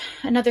another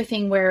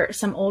thing where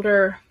some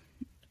older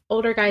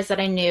guys that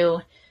I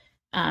knew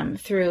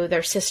through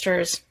their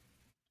sisters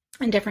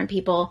and different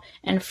people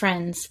and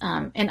friends,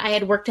 and I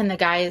had worked in the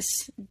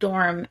guys'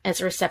 dorm as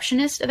a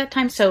receptionist at that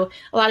time. So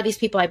a lot of these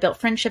people, I built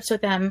friendships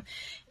with them,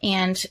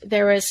 and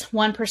there was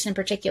one person in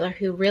particular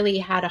who really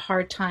had a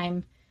hard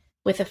time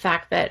with the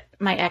fact that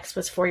my ex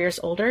was 4 years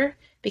older,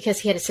 because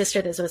he had a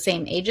sister that was the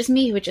same age as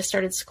me who had just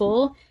started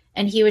school.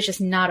 And he was just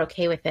not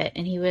okay with it.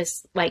 And he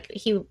was like,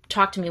 he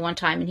talked to me one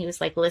time and he was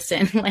like,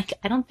 listen, like,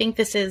 I don't think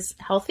this is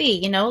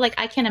healthy. Like,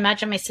 I can't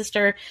imagine my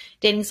sister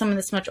dating someone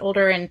that's much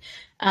older. And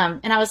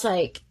I was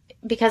like,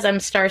 because I'm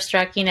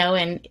starstruck,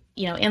 and,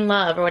 in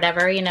love or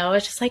whatever,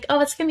 it's just like, oh,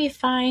 it's going to be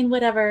fine,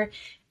 whatever.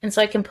 And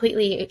so I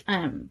completely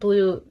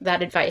blew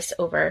that advice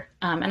over.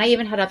 And I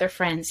even had other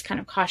friends kind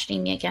of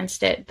cautioning me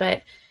against it.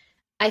 But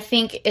I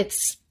think it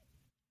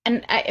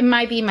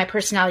might be my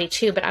personality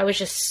too, but I was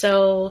just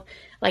so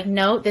like,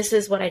 no, this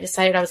is what I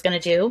decided I was going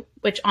to do,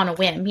 which on a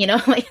whim,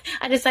 like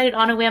I decided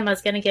on a whim I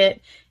was going to get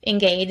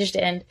engaged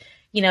and,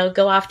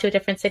 go off to a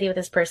different city with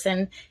this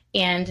person,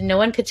 and no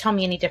one could tell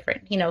me any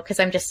different, because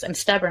I'm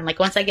stubborn. Like,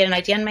 once I get an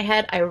idea in my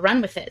head, I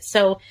run with it.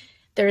 So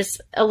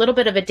there's a little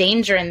bit of a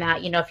danger in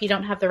that, if you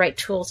don't have the right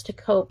tools to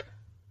cope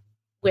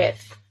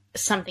with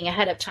something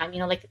ahead of time,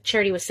 like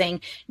Charity was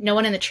saying, no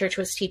one in the church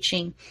was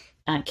teaching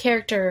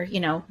character,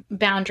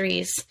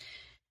 boundaries,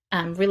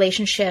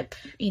 relationship,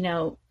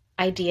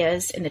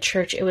 ideas in the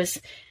church. It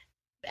was,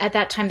 at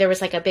that time, there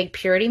was like a big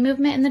purity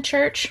movement in the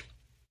church,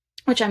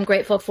 which I'm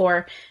grateful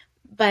for.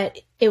 But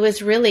it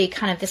was really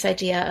kind of this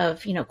idea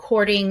of,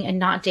 courting and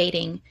not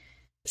dating.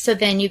 So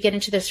then you get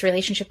into this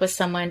relationship with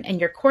someone and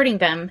you're courting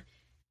them,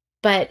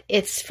 but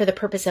it's for the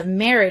purpose of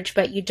marriage,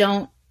 but you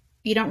don't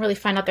really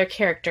find out their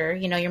character.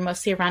 You're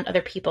mostly around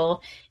other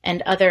people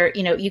and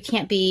you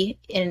can't be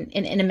in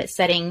an intimate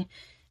setting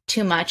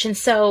too much. And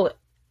so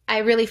I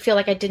really feel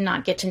like I did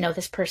not get to know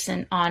this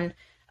person on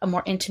a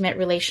more intimate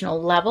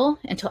relational level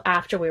until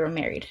after we were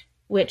married,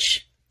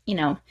 which,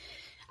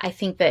 I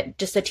think that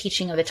just the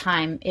teaching of the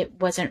time, it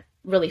wasn't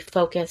really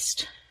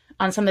focused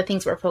on some of the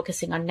things we're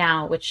focusing on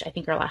now, which I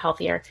think are a lot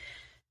healthier,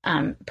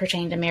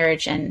 pertaining to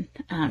marriage and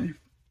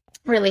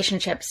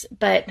relationships.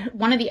 But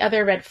one of the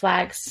other red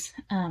flags,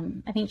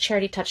 I think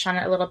Charity touched on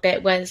it a little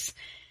bit, was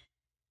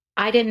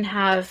I didn't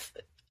have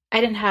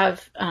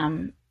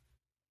a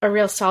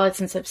real solid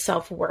sense of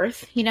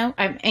self-worth.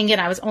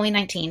 I was only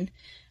 19,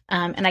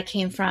 and I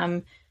came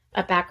from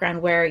a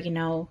background where,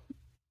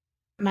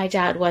 my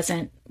dad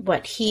wasn't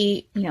what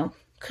he,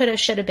 could have,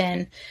 should have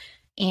been.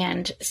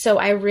 And so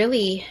I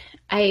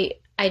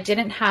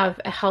didn't have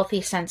a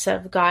healthy sense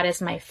of God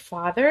as my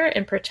father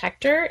and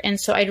protector. And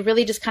so I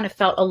really just kind of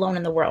felt alone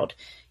in the world,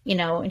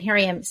 and here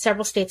I am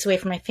several states away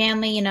from my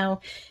family,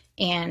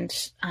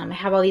 and I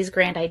have all these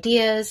grand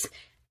ideas,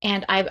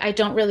 and I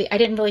didn't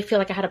really feel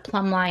like I had a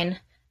plumb line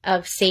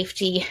of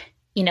safety,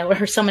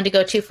 or someone to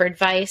go to for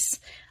advice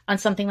on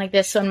something like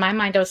this. So in my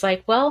mind, I was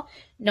like, well,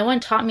 no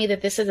one taught me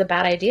that this is a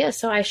bad idea,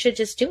 so I should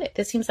just do it.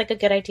 This seems like a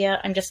good idea.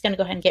 I'm just going to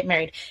go ahead and get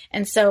married.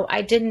 And so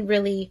I didn't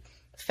really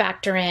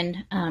factor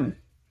in,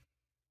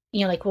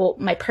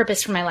 my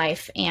purpose for my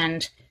life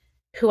and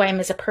who I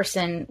am as a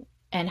person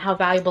and how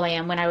valuable I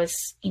am when I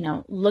was,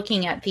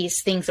 looking at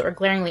these things that were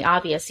glaringly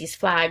obvious, these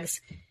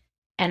flags,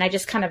 and I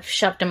just kind of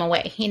shoved them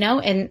away,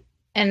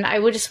 and I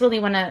would just really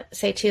want to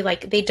say too,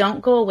 like, they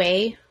don't go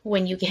away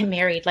when you get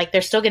married. Like,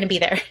 they're still going to be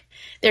there.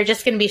 They're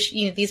just going to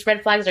be, these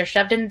red flags are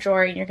shoved in a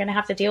drawer and you're going to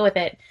have to deal with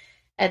it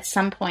at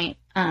some point.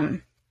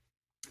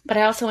 But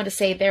I also want to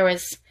say there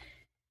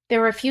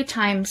were a few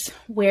times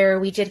where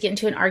we did get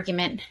into an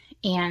argument,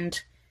 and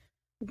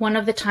one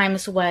of the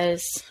times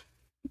was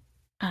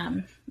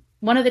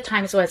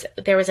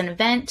there was an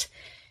event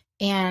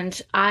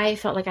and I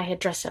felt like I had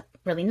dressed up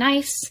really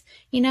nice,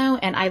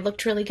 and I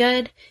looked really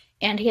good.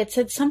 And he had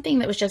said something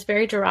that was just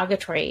very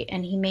derogatory,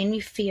 and he made me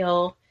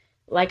feel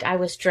like I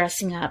was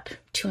dressing up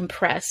to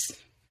impress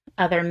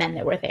other men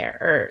that were there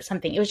or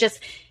something. It was just,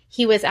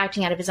 he was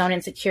acting out of his own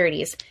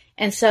insecurities.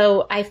 And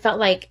so I felt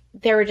like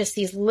there were just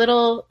these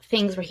little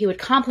things where he would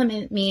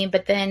compliment me,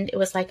 but then it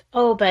was like,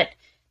 oh, but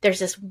there's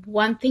this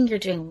one thing you're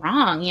doing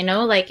wrong,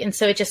 like, and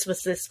so it just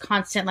was this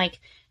constant like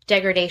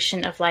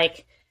degradation of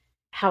like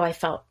how I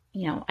felt,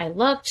 I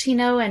looked,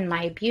 and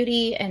my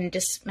beauty and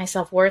just my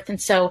self-worth.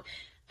 And so,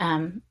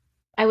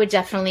 I would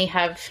definitely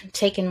have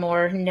taken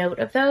more note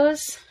of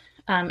those,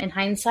 in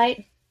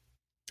hindsight.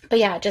 But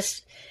yeah, I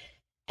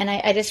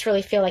just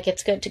really feel like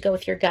it's good to go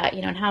with your gut,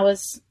 and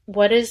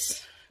what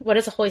is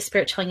the Holy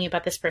Spirit telling you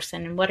about this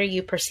person, and what are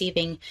you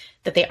perceiving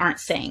that they aren't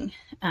saying?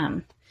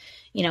 And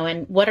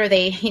what are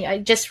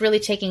they, just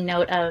really taking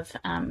note of,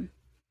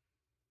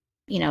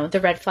 the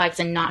red flags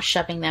and not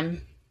shoving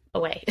them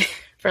away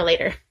for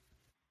later.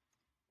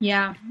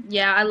 Yeah,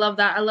 I love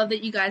that. I love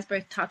that you guys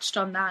both touched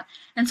on that.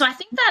 And so I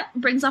think that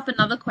brings up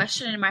another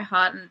question in my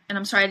heart, and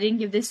I'm sorry I didn't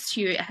give this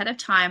to you ahead of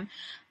time,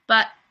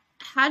 but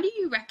how do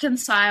you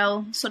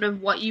reconcile sort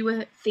of what you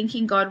were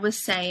thinking God was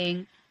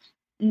saying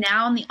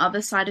now on the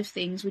other side of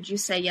things? Would you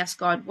say, yes,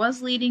 God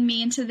was leading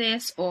me into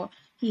this, or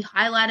he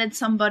highlighted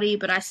somebody,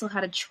 but I still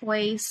had a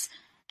choice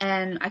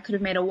and I could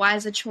have made a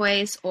wiser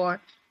choice, or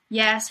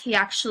yes, he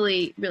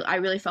actually, I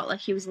really felt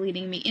like he was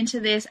leading me into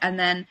this, and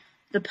then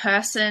the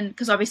person,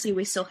 because obviously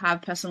we still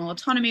have personal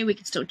autonomy, we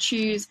can still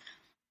choose.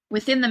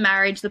 Within the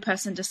marriage, the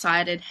person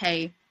decided,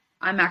 hey,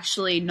 I'm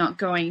actually not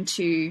going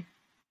to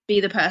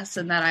be the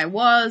person that I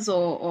was,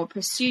 or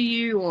pursue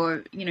you,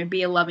 or,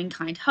 be a loving,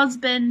 kind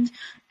husband.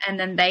 And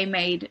then they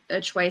made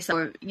a choice,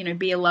 or,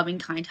 be a loving,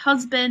 kind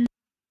husband.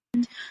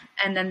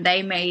 And then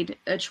they made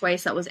a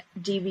choice that was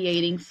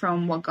deviating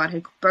from what God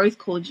had both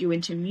called you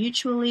into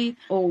mutually.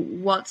 Or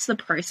what's the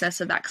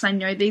process of that? Because I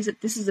know this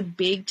is a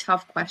big,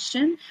 tough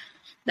question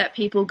that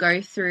people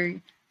go through,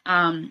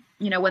 when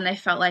they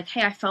felt like,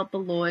 hey, I felt the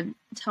Lord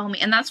tell me.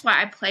 And that's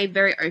why I play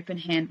very open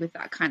hand with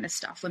that kind of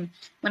stuff. When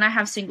I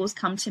have singles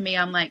come to me,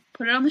 I'm like,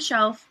 put it on the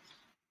shelf.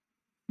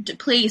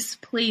 Please,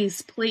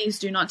 please, please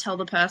do not tell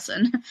the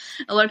person.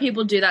 A lot of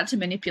people do that to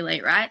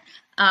manipulate, right?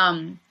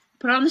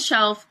 Put it on the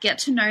shelf, get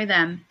to know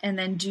them, and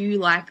then do you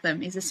like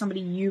them? Is this somebody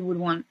you would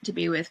want to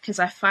be with? Because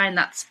I find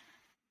that's,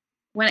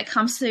 when it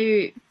comes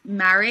to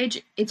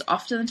marriage, it's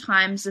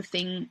oftentimes the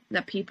thing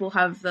that people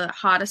have the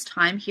hardest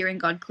time hearing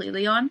God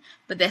clearly on,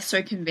 but they're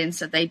so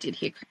convinced that they did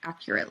hear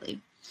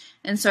accurately.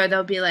 And so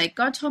they'll be like,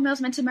 God told me I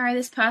was meant to marry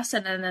this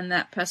person, and then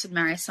that person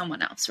marries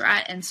someone else,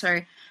 right? And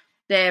so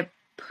they're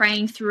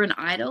praying through an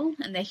idol,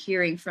 and they're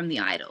hearing from the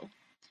idol.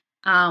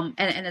 And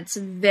it's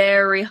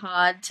very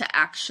hard to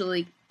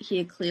actually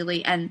hear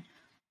clearly. And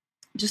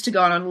just to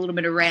go on a little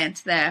bit of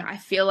rant there, I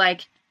feel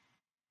like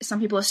some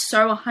people are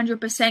so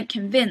 100%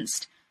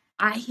 convinced,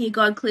 I hear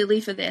God clearly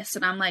for this.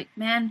 And I'm like,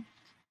 man,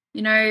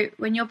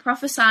 when you're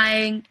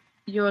prophesying,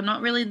 you're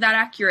not really that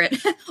accurate.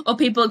 Or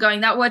people are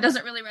going, that word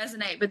doesn't really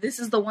resonate, but this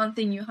is the one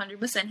thing you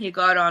 100% hear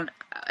God on.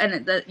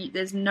 And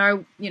there's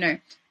no,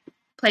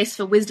 place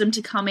for wisdom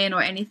to come in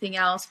or anything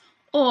else.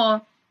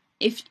 Or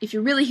if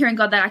you're really hearing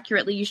God that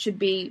accurately, you should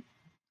be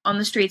on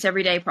the streets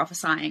every day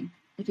prophesying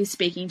if he's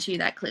speaking to you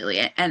that clearly,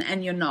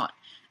 and you're not.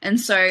 And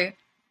so,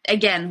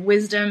 again,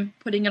 wisdom,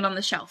 putting it on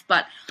the shelf.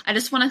 But I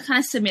just want to kind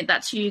of submit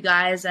that to you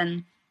guys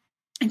and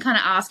kind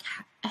of ask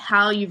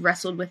how you've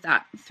wrestled with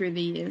that through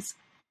the years.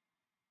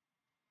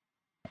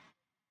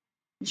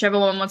 Whichever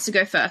one wants to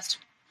go first.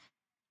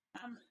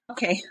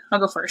 Okay, I'll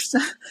go first.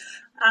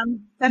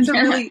 That's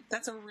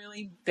a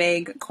really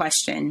big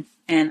question.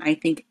 And I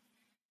think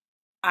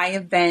I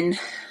have been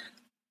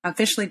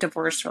officially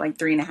divorced for like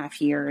 3.5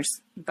 years,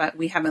 but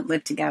we haven't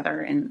lived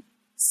together in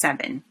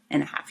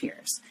 7.5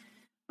 years.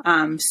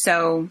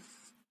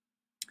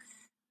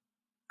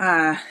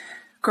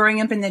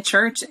 Growing up in the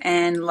church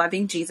and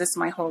loving Jesus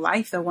my whole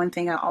life, the one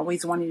thing I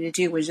always wanted to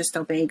do was just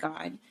obey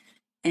God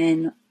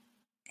and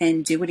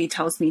do what he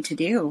tells me to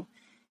do.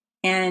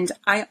 And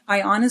I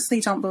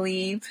honestly don't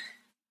believe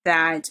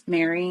that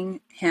marrying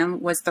him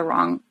was the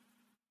wrong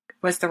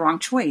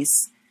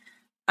choice.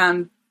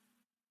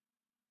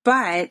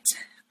 But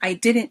I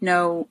didn't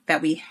know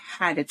that we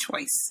had a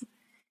choice,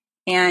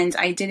 and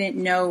I didn't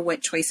know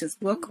what choices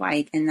look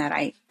like, and that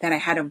I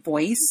had a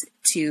voice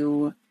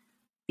to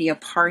be a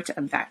part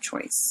of that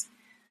choice.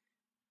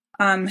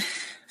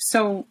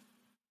 So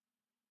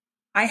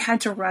I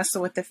had to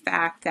wrestle with the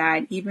fact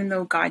that even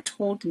though God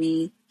told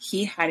me,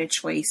 he had a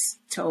choice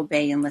to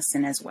obey and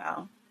listen as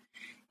well.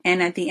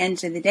 And at the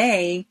end of the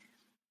day,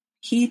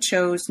 he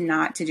chose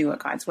not to do it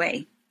God's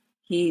way.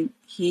 He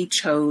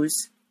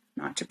chose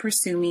not to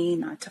pursue me,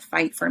 not to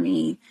fight for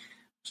me.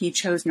 He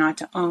chose not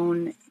to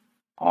own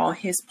all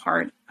his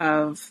part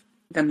of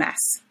the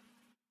mess,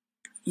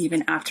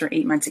 even after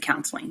 8 months of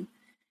counseling.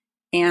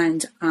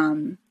 And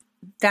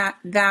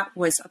that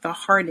was the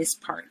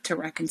hardest part to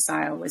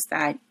reconcile, was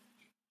that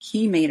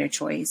he made a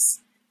choice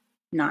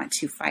not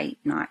to fight,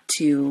 not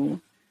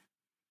to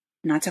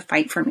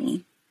fight for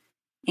me.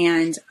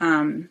 And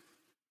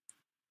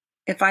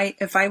if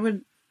I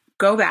would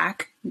go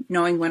back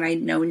knowing what I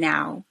know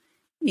now,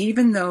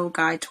 even though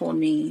God told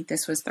me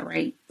this was the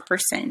right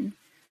person,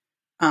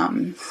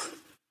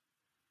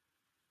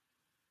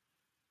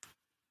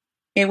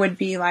 it would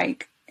be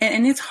like,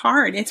 and it's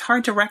hard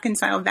to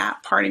reconcile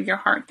that part of your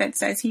heart that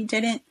says he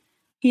didn't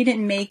he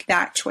didn't make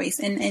that choice,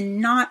 and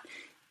not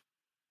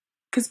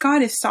because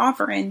God is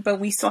sovereign, but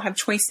we still have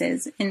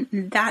choices. And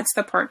that's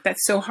the part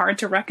that's so hard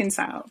to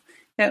reconcile.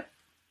 And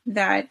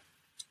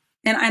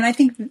I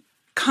think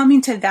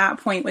coming to that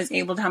point was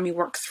able to help me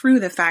work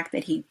through the fact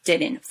that he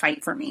didn't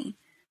fight for me,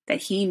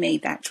 that he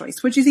made that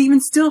choice, which is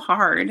even still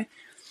hard.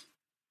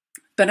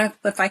 But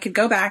if I could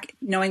go back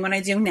knowing what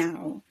I do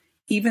now,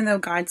 even though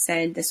God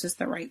said this was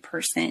the right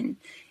person,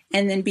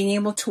 and then being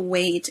able to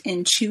wait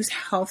and choose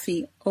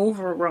healthy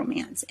over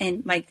romance.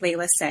 And like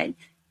Leila said,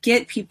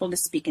 get people to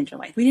speak into your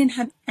life. We didn't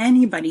have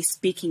anybody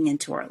speaking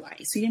into our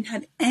lives. We didn't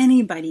have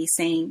anybody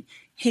saying,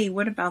 hey,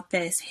 what about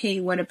this? Hey,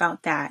 what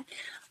about that?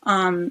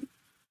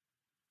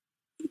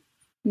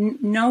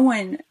 No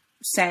one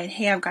said,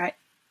 hey, I've got.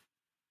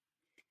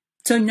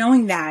 So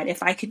knowing that,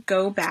 if I could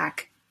go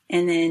back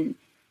and then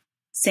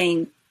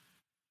saying,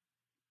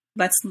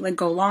 let's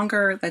go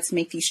longer, let's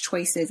make these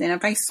choices. And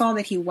if I saw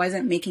that he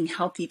wasn't making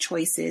healthy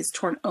choices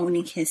toward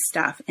owning his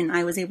stuff, and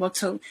I was able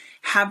to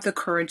have the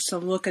courage to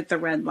look at the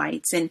red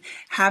lights and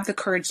have the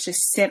courage to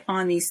sit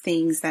on these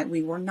things that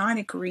we were not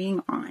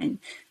agreeing on,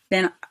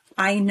 then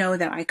I know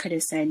that I could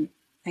have said,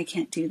 I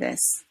can't do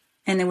this.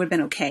 And it would have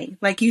been okay.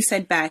 Like you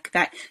said, Beck,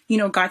 that,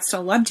 God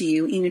still loved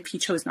you, even if he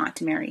chose not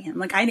to marry him.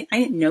 Like, I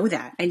didn't know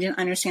that. I didn't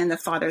understand the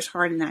Father's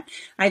heart in that.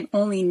 I'm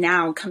only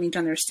now coming to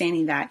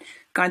understanding that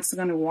God's still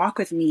going to walk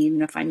with me,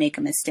 even if I make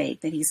a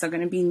mistake, that he's still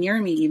going to be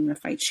near me, even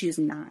if I choose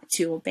not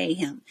to obey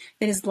him,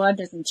 that his love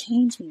doesn't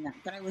change me that.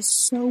 But I was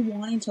so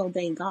wanting to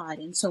obey God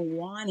and so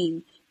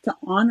wanting to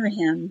honor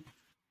him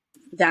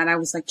that I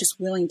was like, just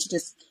willing to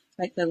just,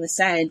 like Lila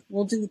said,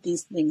 we'll do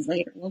these things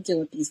later. We'll deal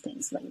with these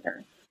things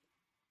later.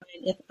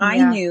 If I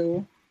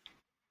knew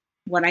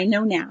what I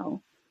know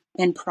now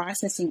and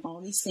processing all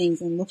these things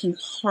and looking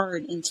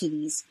hard into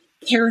these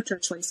character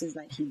choices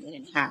that he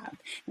didn't have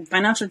and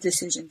financial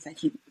decisions that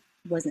he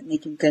wasn't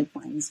making good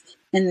ones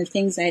and the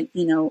things that,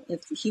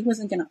 if he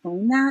wasn't going to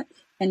own that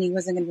and he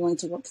wasn't going to be willing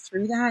to work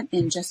through that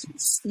and just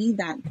see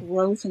that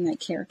growth in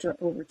that character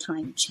over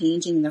time,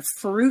 changing the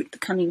fruit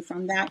coming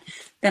from that,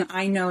 then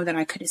I know that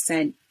I could have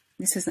said,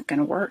 this isn't going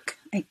to work.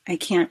 I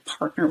can't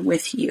partner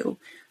with you,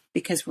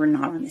 because we're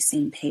not on the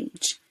same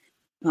page.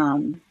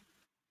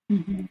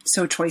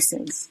 So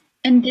choices.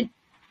 And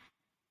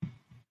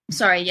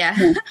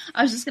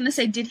I was just going to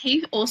say, did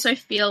he also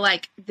feel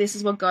like this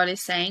is what God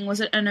is saying? Was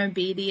it an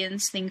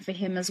obedience thing for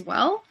him as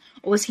well?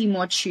 Or was he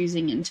more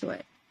choosing into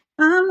it?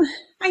 I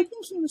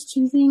think he was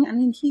choosing. I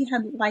mean, he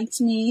had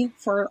liked me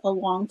for a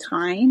long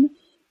time.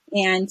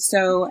 And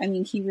so,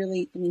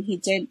 he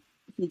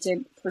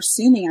did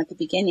pursue me at the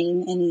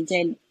beginning, and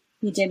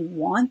he did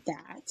want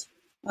that.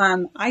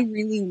 I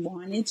really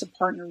wanted to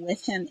partner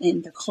with him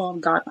in the call of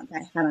God that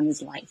I had on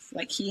his life.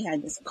 Like, he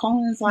had this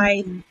call in his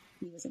life,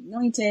 he was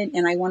anointed,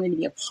 and I wanted to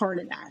be a part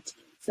of that.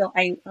 So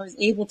I was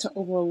able to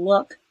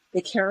overlook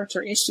the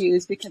character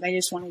issues because I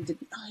just wanted to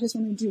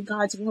do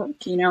God's work,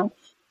 And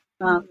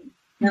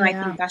I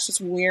think that's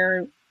just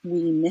where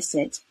we miss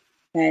it,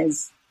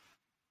 as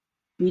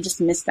we just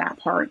miss that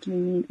part.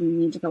 We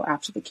need to go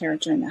after the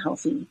character and the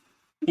healthy,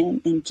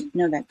 and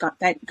know that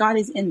God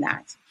is in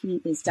that.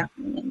 He is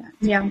definitely in that.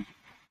 Yeah.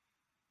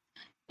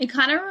 It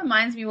kind of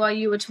reminds me, while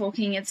you were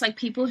talking, it's like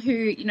people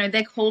who,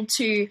 they're called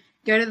to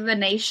go to the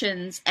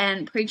nations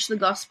and preach the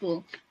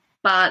gospel,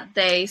 but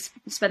they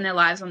spend their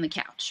lives on the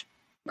couch,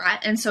 right?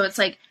 And so it's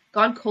like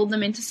God called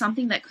them into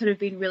something that could have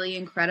been really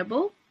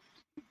incredible,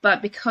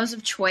 but because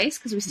of choice,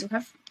 because we still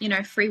have,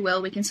 free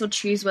will, we can still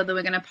choose whether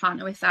we're going to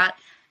partner with that.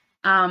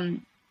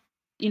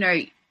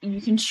 You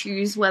can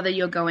choose whether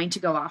you're going to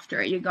go after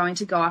it. You're going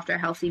to go after a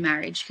healthy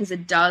marriage, because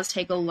it does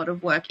take a lot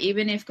of work.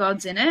 Even if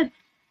God's in it,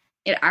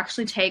 it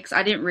actually takes,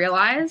 I didn't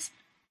realize,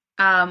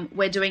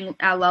 we're doing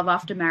our Love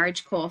After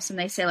Marriage course, and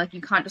they say, like,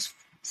 you can't just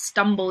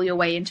stumble your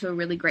way into a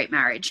really great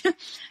marriage.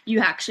 You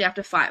actually have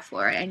to fight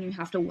for it, and you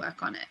have to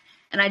work on it.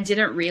 And I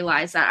didn't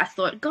realize that. I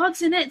thought,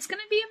 God's in it, it's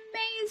going to be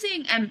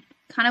amazing. And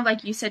kind of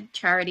like you said,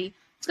 Charity,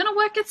 it's going to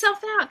work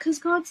itself out because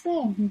God's there.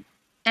 Mm-hmm.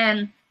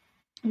 And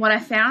what I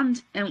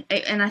found, and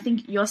I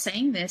think you're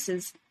saying this,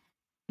 is,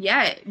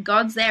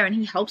 God's there and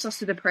he helps us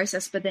through the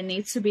process, but there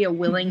needs to be a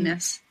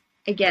willingness,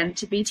 again,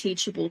 to be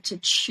teachable, to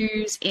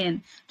choose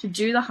in, to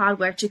do the hard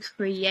work, to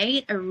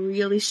create a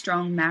really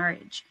strong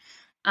marriage.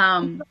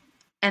 And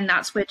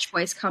that's where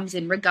choice comes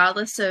in,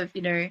 regardless of,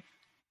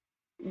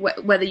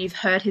 whether you've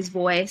heard his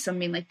voice and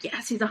been like,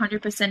 yes, he's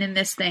 100% in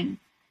this thing.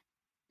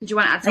 Did you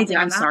want to add something?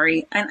 I'm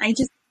sorry. And I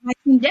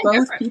think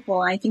both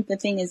people, I think the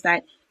thing is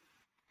that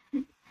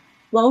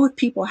both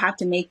people have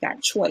to make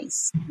that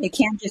choice. It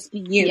can't just be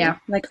you. Yeah.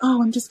 Like,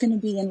 I'm just going to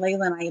be, and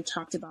Leila and I have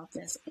talked about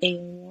this a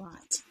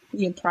lot.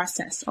 We have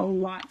processed a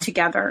lot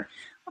together.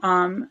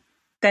 That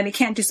it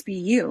can't just be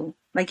you.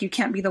 Like, you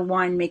can't be the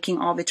one making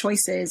all the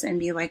choices and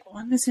be like, well,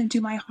 I'm just going to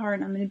do my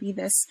heart. I'm going to be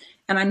this.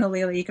 And I know,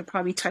 Leila, you could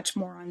probably touch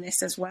more on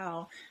this as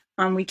well.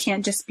 We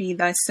can't just be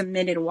the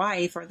submitted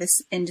wife or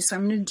this, and just,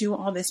 I'm going to do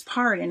all this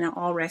part and it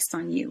all rests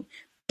on you.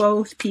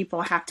 Both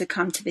people have to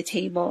come to the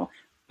table.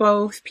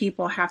 Both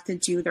people have to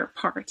do their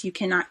part. You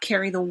cannot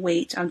carry the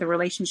weight of the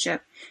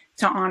relationship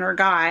to honor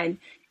God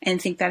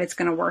and think that it's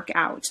going to work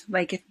out.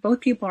 Like if both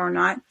people are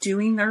not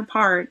doing their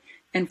part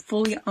and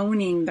fully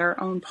owning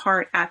their own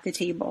part at the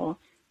table,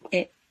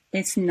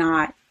 it's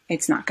not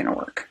going to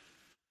work.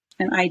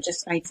 And I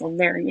feel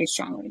very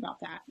strongly about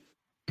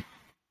that.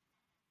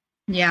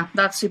 Yeah,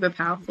 that's super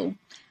powerful.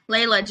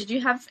 Leila, did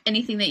you have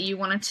anything that you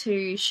wanted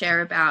to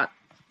share about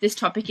this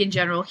topic in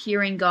general,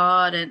 hearing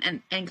God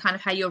and kind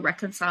of how you're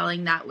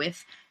reconciling that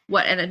with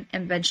what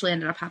eventually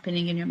ended up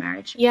happening in your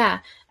marriage? Yeah.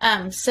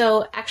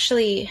 So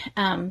actually,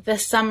 the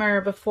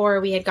summer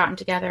before we had gotten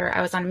together,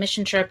 I was on a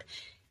mission trip,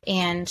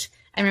 and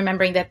I'm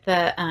remembering that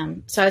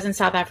so I was in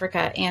South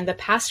Africa, and the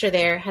pastor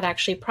there had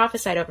actually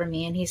prophesied over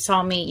me, and he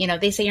saw me,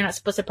 they say you're not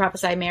supposed to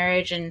prophesy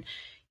marriage and,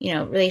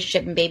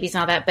 relationship and babies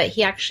and all that, but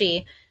he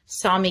actually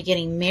saw me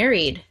getting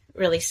married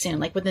really soon,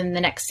 like within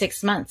the next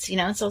 6 months,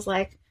 and so I was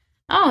like,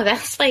 oh,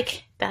 that's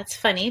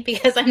funny,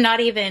 because I'm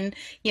not even,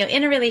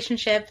 in a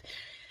relationship.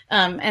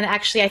 And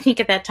actually, I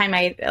think at that time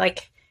I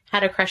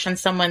had a crush on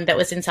someone that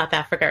was in South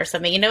Africa or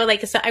something,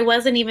 so I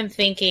wasn't even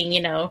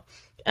thinking,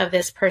 of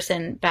this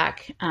person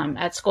back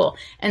at school.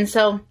 And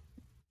so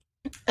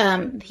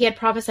he had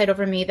prophesied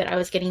over me that I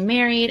was getting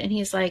married, and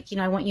he's like,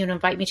 I want you to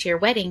invite me to your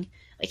wedding.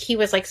 Like he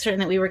was like certain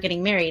that we were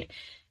getting married.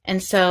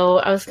 And so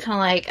I was kind of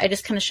like, I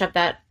just kind of shoved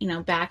that,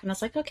 back, and I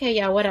was like, okay,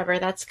 yeah, whatever.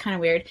 That's kind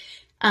of weird.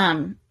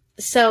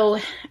 So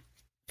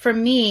for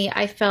me,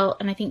 I felt,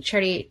 and I think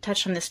Charity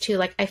touched on this too,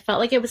 like I felt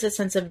like it was a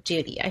sense of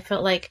duty. I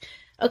felt like,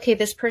 okay,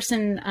 this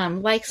person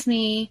likes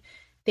me.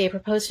 They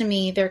proposed to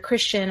me. They're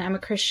Christian. I'm a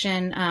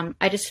Christian.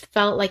 I just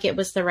felt like it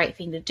was the right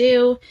thing to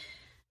do.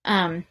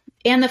 And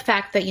the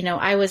fact that,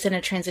 I was in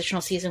a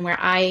transitional season where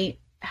I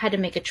had to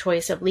make a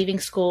choice of leaving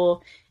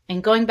school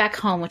and going back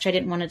home, which I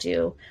didn't want to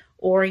do,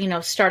 or,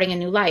 starting a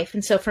new life.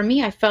 And so for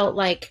me, I felt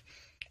like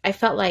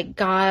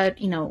God,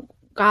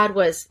 God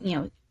was,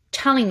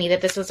 telling me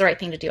that this was the right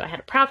thing to do. I had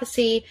a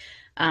prophecy.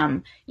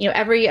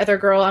 Every other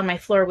girl on my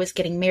floor was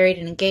getting married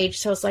and engaged.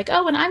 So I was like,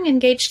 oh, and I'm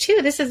engaged too.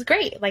 This is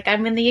great. Like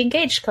I'm in the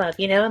engaged club,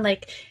 and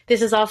like,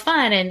 this is all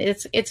fun and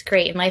it's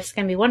great and life's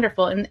going to be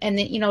wonderful. And,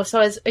 so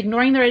I was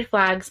ignoring the red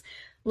flags,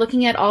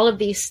 looking at all of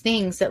these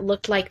things that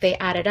looked like they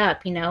added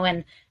up,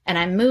 and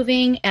I'm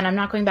moving and I'm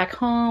not going back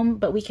home,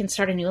 but we can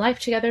start a new life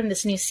together in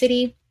this new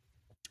city.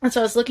 And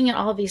so I was looking at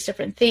all of these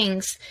different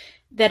things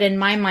that in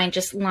my mind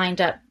just lined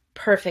up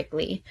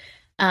perfectly.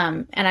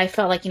 And I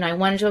felt like, I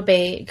wanted to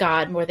obey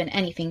God more than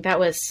anything. That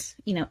was,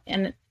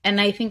 and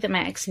I think that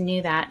my ex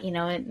knew that,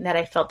 and that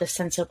I felt this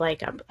sense of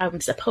like,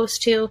 I'm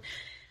supposed to.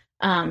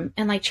 And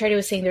like Charity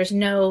was saying, there's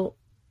no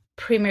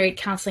pre-married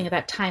counseling at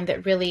that time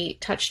that really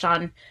touched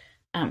on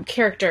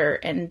character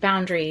and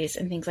boundaries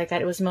and things like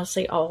that. It was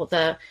mostly all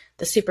the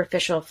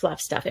superficial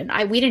fluff stuff. And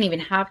we didn't even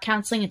have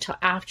counseling until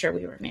after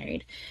we were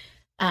married.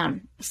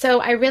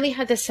 So I really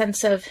had this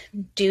sense of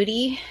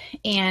duty,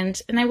 and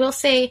I will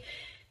say,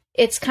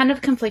 it's kind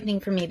of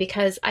conflicting for me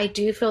because I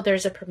do feel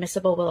there's a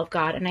permissible will of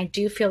God, and I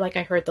do feel like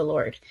I heard the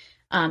Lord.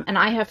 And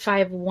I have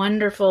 5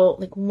 wonderful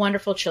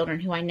children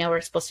who I know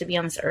are supposed to be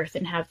on this earth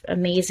and have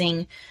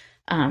amazing,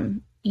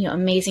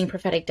 amazing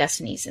prophetic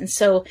destinies. And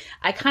so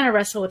I kind of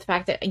wrestle with the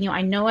fact that,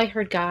 I know I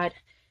heard God.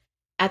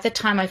 At the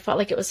time, I felt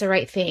like it was the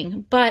right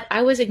thing, but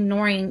I was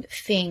ignoring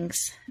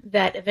things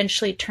that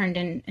eventually turned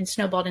and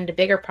snowballed into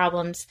bigger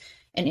problems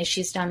and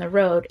issues down the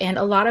road. And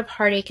a lot of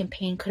heartache and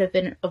pain could have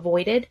been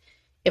avoided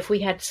if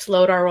we had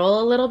slowed our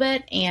roll a little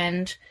bit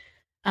and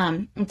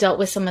dealt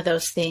with some of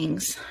those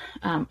things,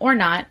 or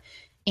not,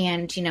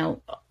 and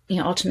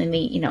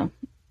ultimately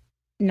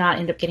not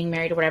end up getting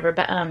married or whatever.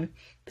 But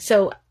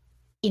so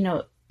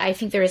I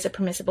think there is a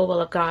permissible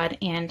will of God,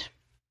 and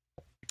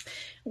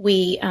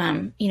we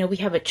we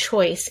have a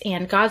choice,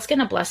 and God's going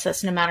to bless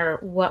us no matter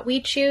what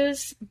we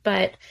choose,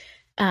 but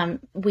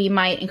we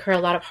might incur a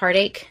lot of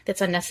heartache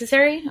that's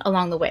unnecessary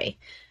along the way.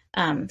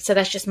 So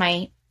that's just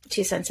my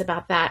 2 cents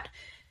about that.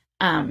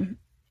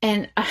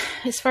 And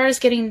as far as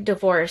getting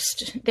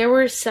divorced, there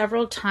were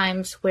several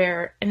times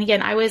where, and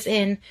again, I was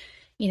in,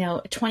 a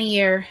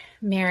 20-year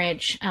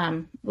marriage,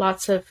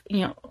 lots of,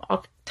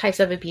 all types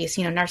of abuse,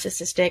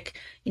 narcissistic,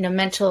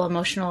 mental,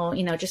 emotional,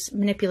 just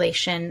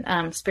manipulation,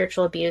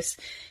 spiritual abuse.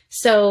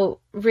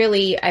 So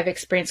really I've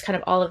experienced kind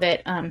of all of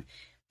it.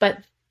 But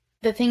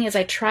the thing is,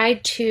 I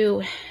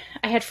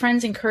had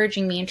friends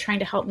encouraging me and trying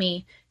to help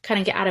me kind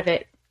of get out of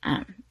it,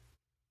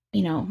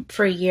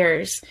 for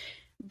years,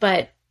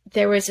 but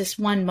there was this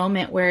one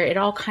moment where it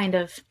all kind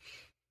of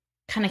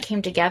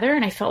came together,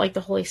 and I felt like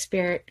the Holy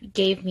Spirit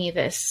gave me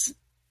this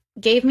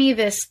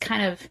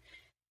kind of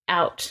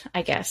out,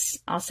 I guess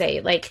I'll say,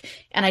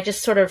 and I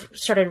just sort of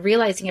started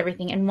realizing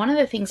everything. And one of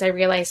the things I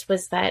realized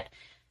was that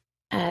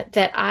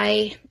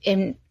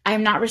I'm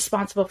not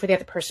responsible for the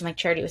other person, like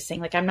Charity was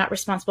saying. Like, I'm not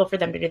responsible for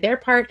them to do their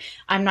part.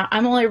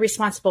 I'm only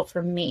responsible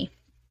for me.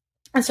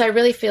 And so I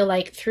really feel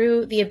like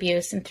through the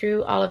abuse and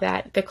through all of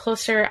that, the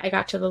closer I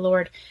got to the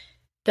Lord,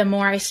 the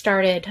more I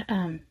started,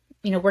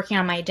 working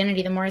on my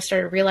identity, the more I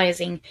started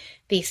realizing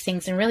these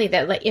things. And really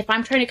that, like, if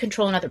I'm trying to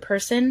control another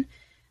person,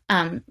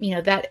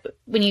 that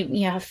when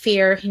you have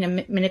fear,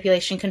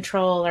 manipulation,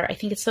 control, or I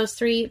think it's those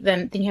three,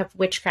 then you have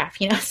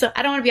witchcraft, so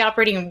I don't want to be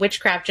operating in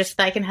witchcraft just so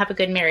that I can have a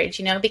good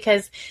marriage,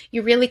 because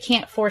you really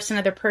can't force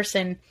another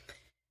person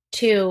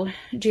to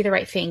do the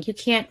right thing. You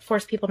can't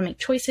force people to make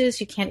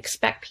choices. You can't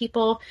expect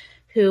people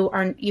who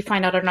you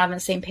find out are not on the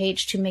same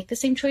page to make the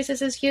same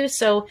choices as you.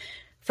 So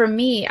for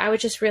me, I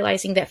was just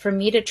realizing that for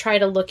me to try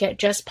to look at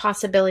just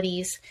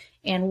possibilities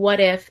and what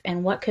if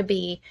and what could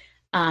be,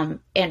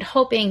 and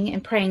hoping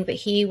and praying that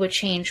he would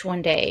change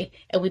one day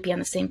and we'd be on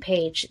the same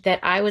page, that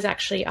I was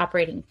actually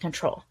operating in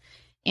control.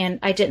 And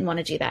I didn't want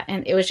to do that.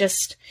 And it was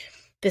just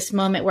this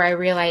moment where I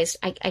realized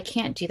I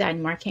can't do that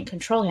anymore. I can't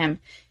control him.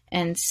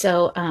 And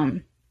so,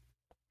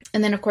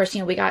 and then of course,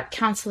 we got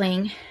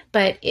counseling,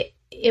 but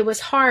it was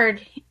hard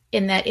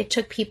in that it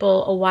took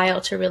people a while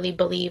to really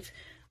believe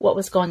what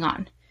was going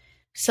on.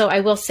 So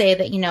I will say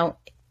that,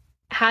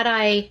 had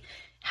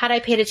I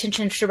paid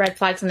attention to red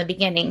flags in the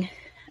beginning,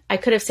 I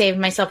could have saved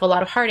myself a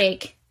lot of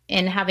heartache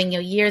in having,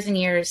 years and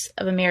years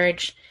of a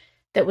marriage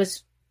that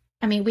was,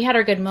 we had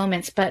our good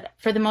moments, but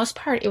for the most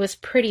part, it was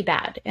pretty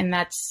bad. And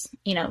that's,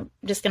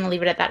 just going to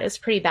leave it at that. It was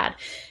pretty bad.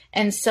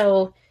 And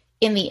so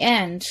in the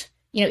end,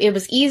 it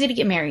was easy to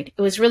get married.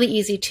 It was really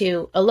easy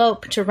to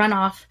elope, to run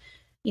off.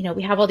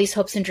 We have all these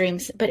hopes and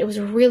dreams, but it was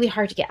really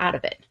hard to get out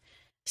of it.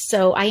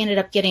 So I ended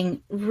up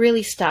getting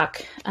really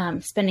stuck,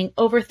 spending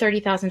over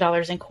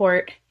 $30,000 in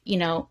court,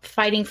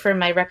 fighting for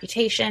my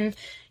reputation,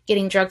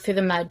 getting dragged through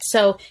the mud.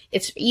 So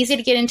it's easy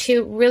to get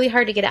into, really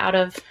hard to get out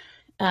of,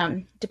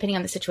 depending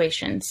on the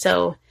situation.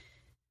 So,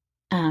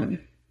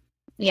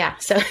 yeah.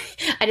 So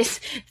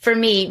for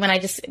me, when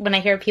I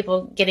hear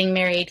people getting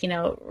married,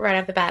 right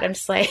off the bat, I'm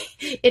just like,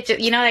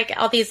 like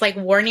all these like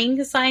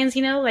warning signs,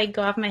 like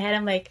go off my head.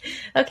 I'm like,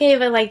 okay,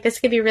 but like, this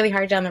could be really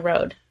hard down the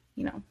road,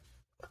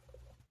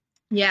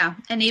 Yeah.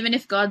 And even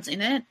if God's in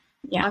it,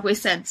 like we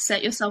said,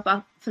 set yourself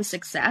up for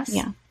success.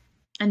 Yeah.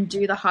 And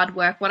do the hard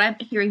work. What I'm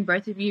hearing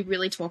both of you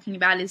really talking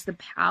about is the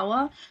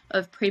power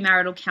of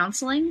premarital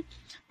counseling,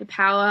 the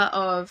power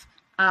of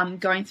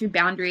going through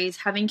boundaries,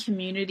 having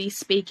community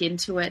speak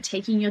into it,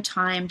 taking your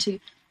time to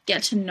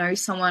get to know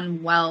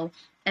someone well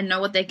and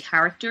know what their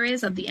character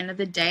is at the end of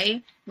the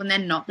day. When they're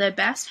not their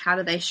best, how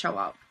do they show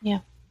up? Yeah.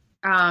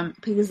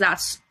 Because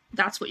that's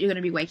what you're going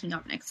to be waking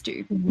up next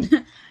to,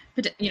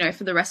 but,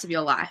 for the rest of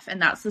your life.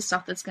 And that's the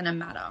stuff that's going to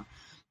matter.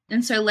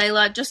 And so,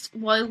 Leila, I just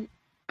want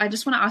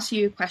to ask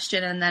you a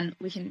question, and then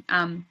we can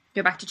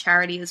go back to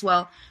Charity as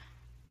well.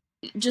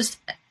 Just,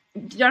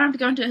 you don't have to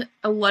go into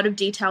a lot of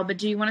detail, but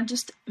do you want to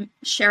just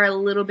share a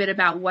little bit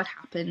about what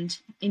happened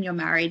in your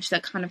marriage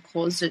that kind of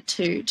caused it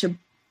to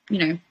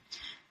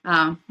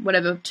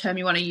whatever term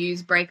you want to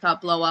use, break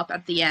up, blow up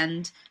at the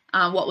end?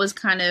 What was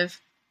kind of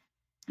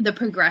the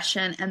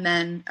progression? And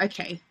then,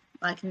 okay,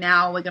 like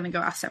now we're going to go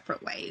our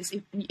separate ways.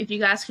 If you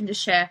guys can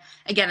just share,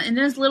 again, in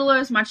as little or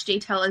as much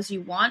detail as you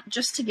want,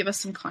 just to give us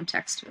some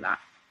context for that.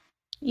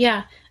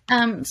 Yeah.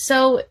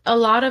 So a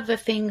lot of the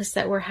things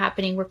that were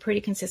happening were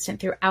pretty consistent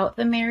throughout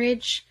the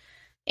marriage,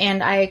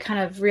 and I kind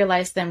of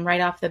realized them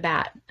right off the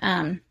bat.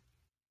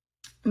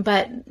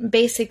 But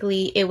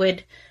basically it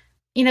would,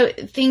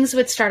 things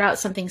would start out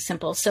something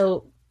simple.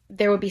 So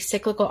there would be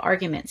cyclical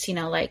arguments,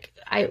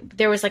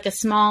 there was like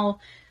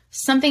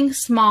something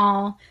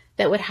small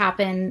that would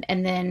happen.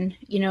 And then,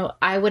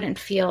 I wouldn't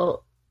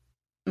feel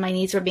my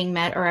needs were being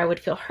met, or I would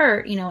feel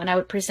hurt, and I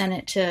would present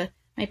it to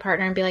my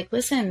partner and be like,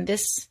 listen,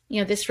 this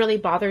really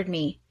bothered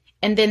me.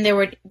 And then there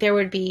would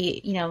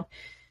be,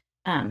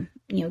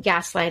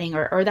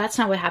 gaslighting or that's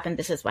not what happened.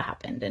 This is what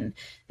happened.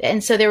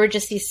 And so there were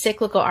just these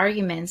cyclical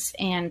arguments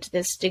and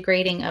this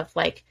degrading of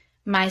like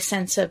my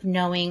sense of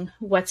knowing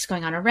what's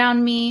going on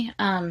around me.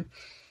 And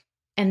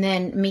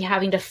then me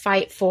having to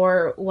fight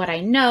for what I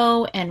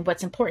know and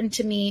what's important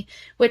to me,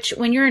 which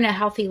when you're in a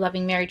healthy,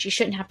 loving marriage, you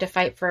shouldn't have to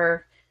fight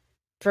for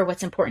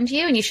what's important to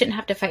you, and you shouldn't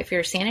have to fight for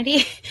your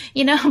sanity,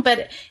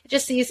 but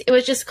it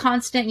was just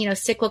constant,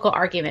 cyclical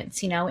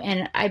arguments,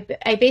 and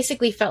I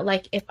basically felt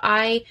like if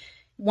I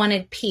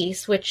wanted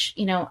peace, which,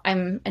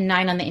 I'm a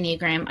 9 on the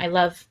Enneagram. I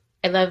love,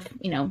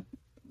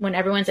 when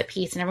everyone's at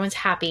peace and everyone's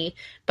happy,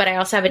 but I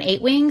also have an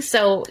 8 wing.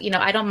 So,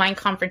 I don't mind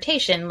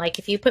confrontation. Like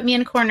if you put me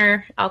in a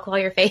corner, I'll call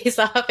your face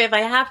off if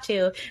I have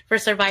to for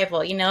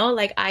survival,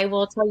 like I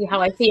will tell you how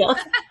I feel.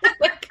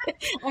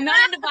 I'm not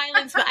into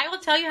violence, but I will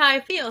tell you how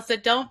I feel. So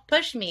don't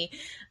push me.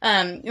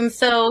 And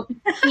so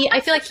I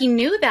feel like he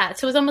knew that.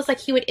 So it was almost like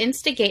he would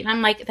instigate, and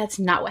I'm like, that's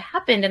not what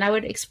happened. And I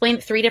would explain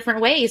it 3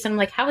 different ways. And I'm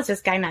like, how is this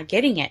guy not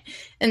getting it?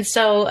 And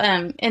so,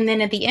 and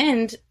then at the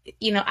end,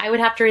 I would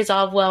have to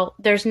resolve, well,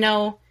 there's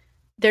no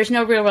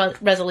real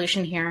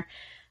resolution here.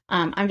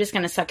 I'm just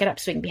going to suck it up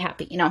so we can be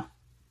happy,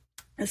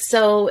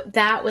 So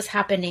that was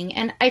happening.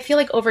 And I feel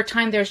like over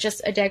time, there's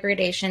just a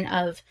degradation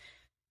of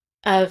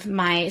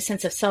my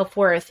sense of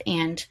self-worth,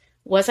 and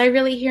was I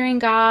really hearing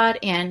God?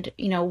 And,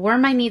 were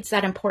my needs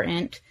that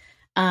important?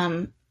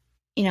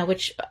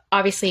 Which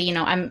obviously,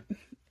 I'm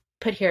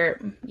put here,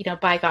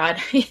 by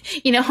God,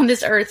 on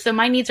this earth. So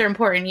my needs are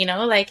important,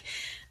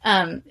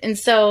 and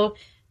so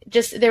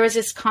just there was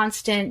this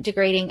constant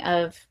degrading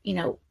of,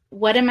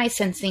 what am I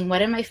sensing?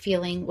 What am I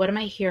feeling? What am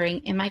I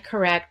hearing? Am I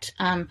correct?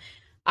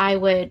 I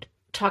would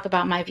talk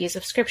about my views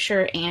of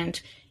scripture, and,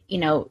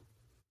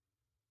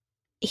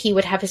 he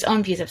would have his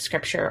own views of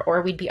scripture,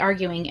 or we'd be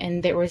arguing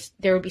and there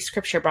would be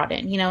scripture brought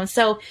in, and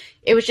so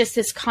it was just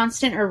this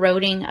constant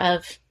eroding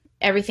of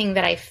everything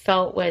that I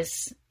felt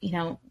was,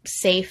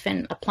 safe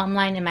and a plumb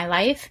line in my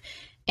life.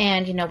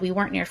 And, we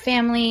weren't near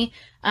family.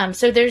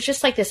 So there's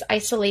just like this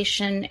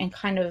isolation and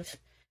kind of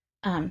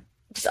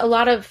just a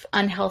lot of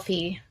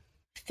unhealthy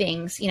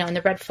things, and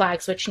the red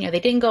flags, which, they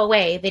didn't go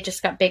away. They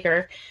just got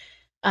bigger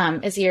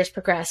as the years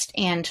progressed.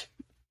 And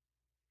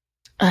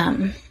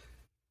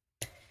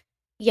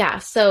yeah,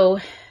 so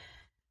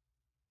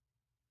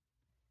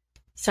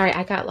sorry,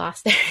 I got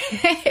lost there.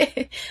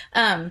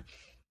 You're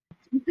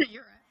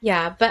right.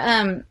 Yeah,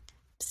 but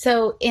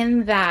so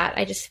in that,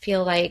 I just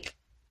feel like,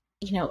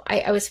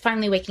 I was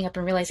finally waking up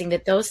and realizing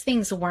that those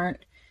things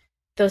weren't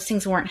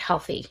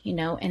healthy,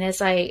 and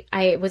as I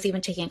was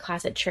even taking a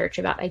class at church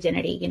about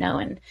identity,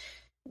 and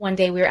one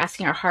day we were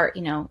asking our heart,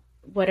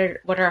 what did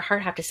our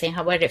heart have to say,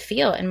 and what did it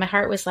feel? And my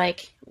heart was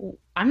like,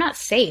 I'm not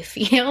safe,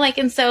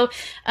 and so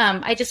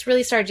I just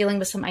really started dealing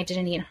with some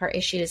identity and heart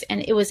issues,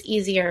 and it was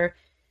easier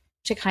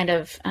to kind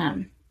of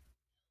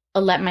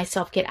let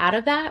myself get out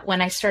of that when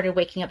I started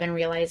waking up and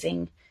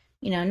realizing,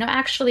 no,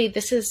 actually,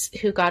 this is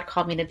who God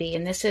called me to be,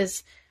 and this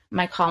is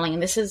my calling,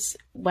 and this is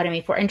what I'm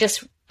made for. And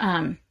just,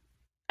 I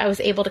was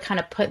able to kind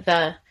of put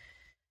the,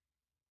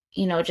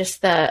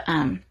 just the,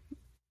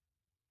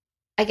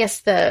 I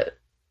guess the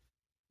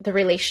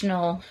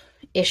relational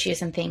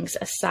issues and things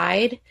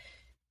aside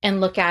and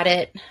look at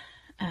it,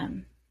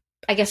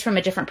 I guess from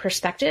a different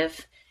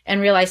perspective, and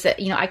realize that,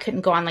 I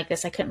couldn't go on like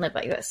this. I couldn't live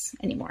like this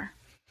anymore.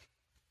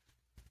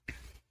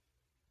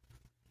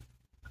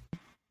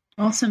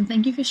 Awesome.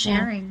 Thank you for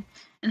sharing. Yeah.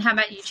 And how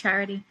about you,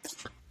 Charity?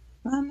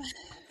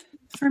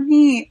 For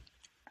me,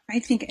 I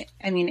think,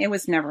 it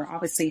was never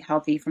obviously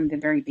healthy from the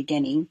very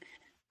beginning,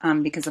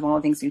 because of all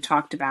the things we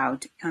talked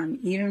about,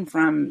 even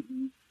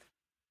from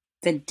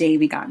the day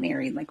we got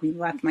married. Like, we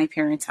left my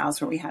parents' house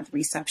where we had the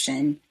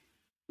reception.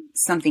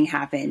 Something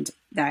happened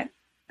that,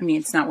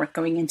 it's not worth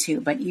going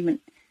into, but even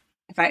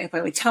if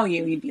I would tell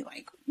you, you'd be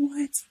like,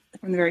 what?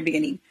 From the very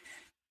beginning.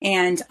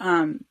 And,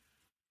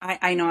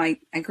 I know I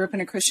grew up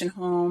in a Christian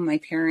home. My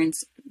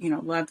parents,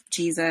 loved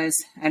Jesus,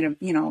 had a,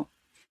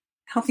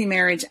 healthy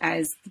marriage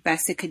as the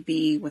best it could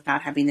be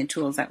without having the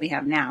tools that we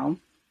have now,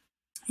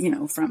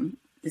 from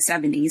the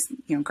 70s,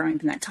 growing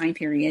up in that time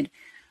period.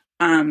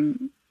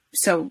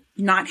 So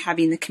not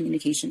having the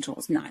communication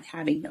tools, not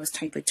having those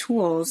type of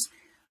tools,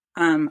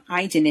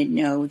 I didn't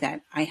know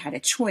that I had a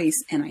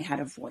choice and I had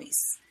a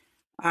voice.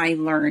 I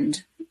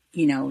learned,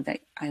 that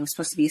I was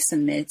supposed to be a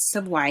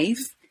submissive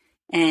wife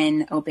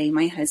and obey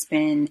my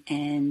husband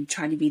and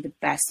try to be the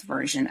best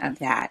version of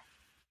that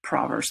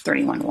Proverbs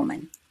 31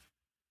 woman.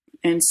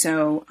 And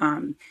so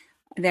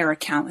there are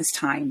countless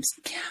times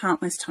I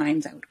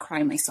would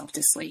cry myself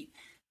to sleep,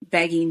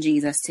 begging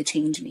Jesus to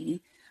change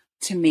me,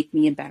 to make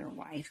me a better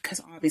wife.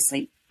 Because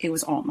obviously it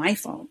was all my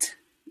fault,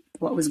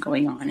 what was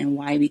going on and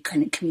why we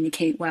couldn't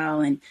communicate well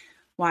and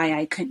why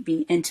I couldn't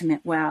be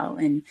intimate well.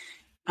 And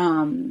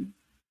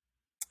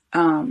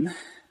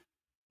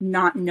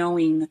not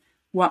knowing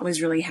what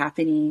was really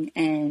happening.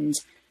 And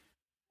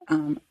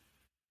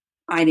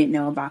I didn't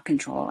know about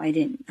control. I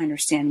didn't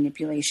understand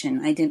manipulation.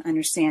 I didn't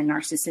understand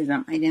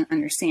narcissism. I didn't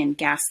understand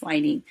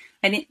gaslighting.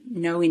 I didn't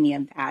know any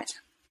of that.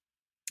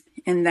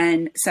 And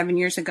then 7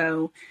 years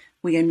ago,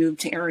 we had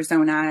moved to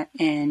Arizona,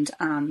 and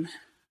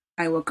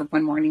I woke up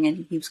one morning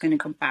and he was going to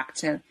go back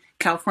to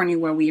California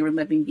where we were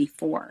living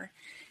before.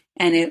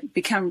 And it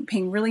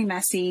became really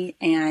messy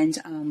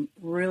and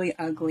really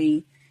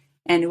ugly.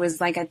 And it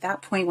was like at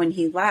that point when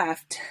he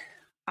left,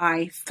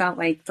 I felt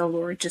like the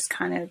Lord just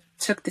kind of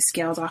took the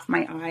scales off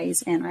my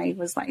eyes, and I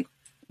was like,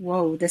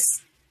 whoa,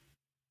 this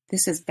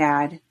is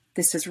bad.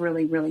 This is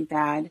really, really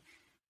bad.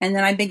 And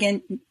then I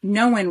began,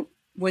 no one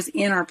was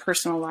in our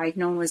personal life.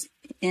 No one was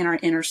in our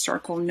inner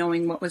circle,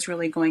 knowing what was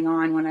really going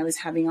on when I was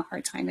having a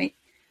hard time.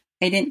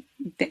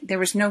 There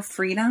was no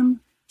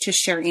freedom to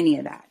share any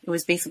of that. It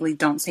was basically,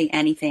 don't say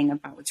anything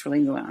about what's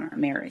really going on in our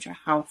marriage or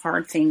how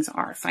hard things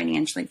are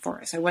financially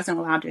for us. I wasn't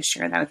allowed to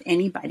share that with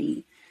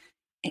anybody.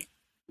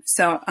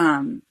 So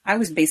I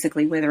was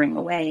basically withering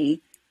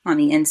away on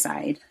the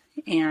inside,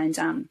 and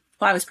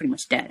I was pretty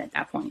much dead at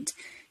that point.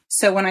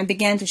 So when I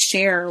began to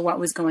share what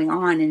was going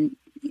on and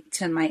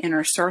to my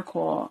inner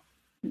circle,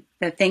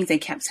 the things they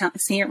kept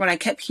seeing, what I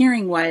kept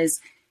hearing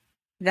was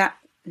that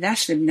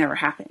should have never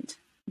happened.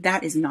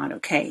 That is not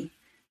okay.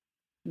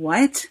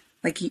 What?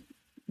 Like,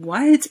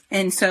 what?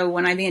 And so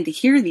when I began to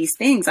hear these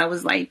things, I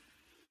was like,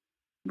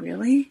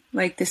 really?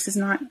 Like, this is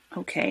not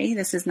okay.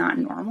 This is not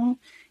normal.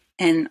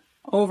 And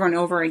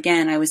over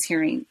again, I was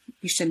hearing,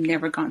 you should have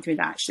never gone through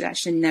that. That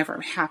should never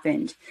have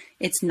happened.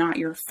 It's not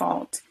your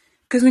fault.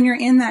 Because when you're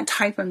in that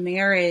type of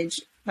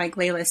marriage, like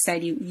Leila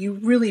said, you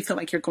really feel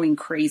like you're going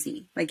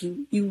crazy. Like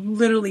you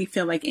literally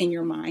feel like in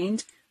your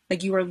mind,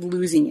 like you are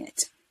losing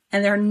it.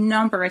 And there are a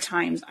number of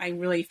times I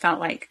really felt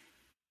like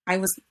I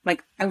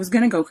was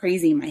going to go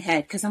crazy in my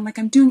head, because I'm like,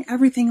 I'm doing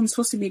everything I'm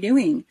supposed to be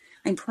doing.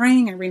 I'm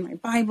praying, I read my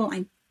Bible,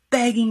 I'm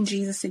begging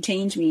Jesus to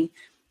change me,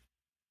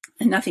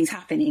 and nothing's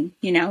happening,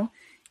 you know?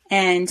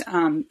 And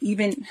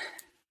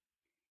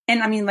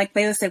and I mean, like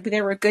Leila said,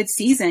 there were good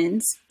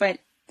seasons, but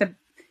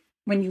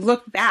when you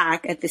look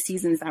back at the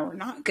seasons that were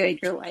not good,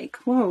 you're like,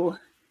 whoa,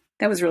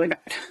 that was really bad.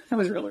 That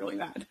was really, really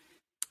bad.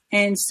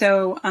 And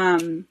so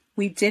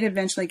we did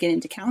eventually get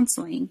into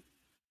counseling.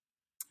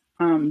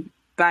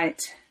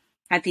 But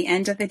at the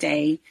end of the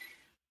day,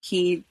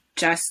 he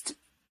just,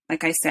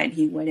 like I said,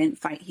 he wouldn't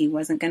fight. He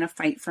wasn't going to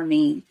fight for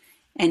me,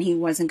 and he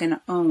wasn't going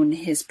to own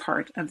his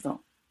part of the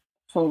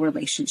whole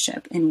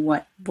relationship and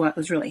what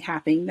was really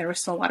happening. There was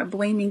still a lot of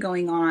blaming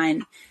going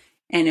on,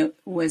 and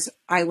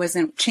I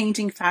wasn't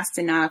changing fast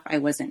enough. I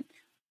wasn't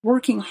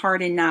working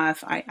hard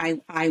enough.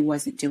 I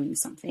wasn't doing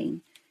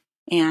something.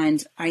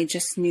 And I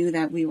just knew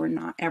that we were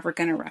not ever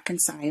going to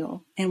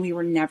reconcile, and we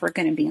were never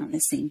going to be on the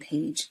same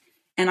page.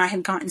 And I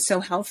had gotten so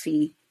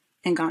healthy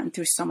and gotten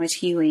through so much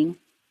healing.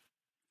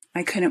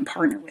 I couldn't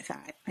partner with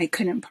that. I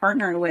couldn't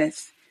partner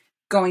with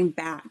going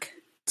back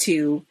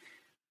to,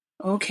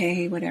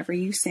 okay, whatever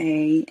you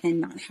say,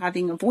 and not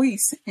having a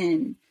voice.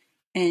 And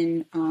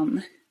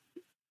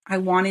I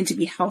wanted to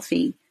be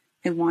healthy.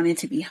 I wanted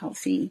to be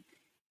healthy.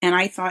 And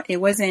I thought I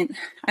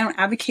don't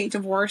advocate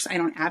divorce. I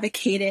don't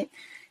advocate it.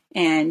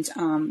 And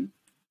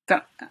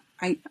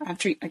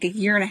after like a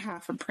year and a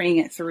half of praying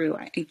it through,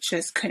 I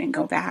just couldn't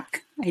go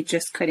back. I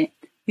just couldn't.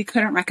 We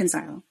couldn't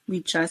reconcile.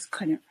 We just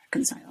couldn't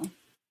reconcile.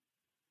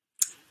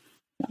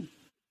 So.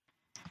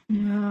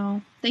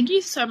 Wow. Thank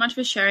you so much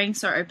for sharing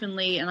so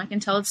openly. And I can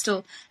tell it's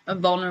still a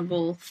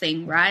vulnerable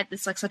thing, right?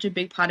 It's like such a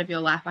big part of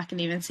your life. I can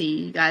even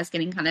see you guys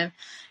getting kind of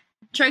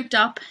choked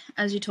up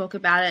as you talk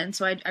about it. And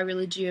so I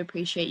really do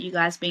appreciate you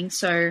guys being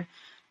so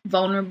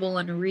vulnerable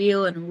and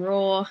real and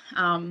raw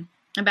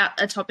about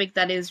a topic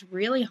that is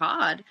really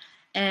hard.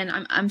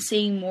 And I'm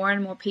seeing more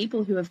and more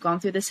people who have gone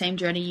through the same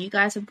journey you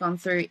guys have gone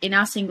through in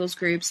our singles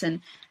groups,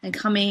 and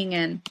coming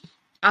and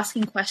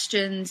asking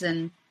questions.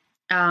 And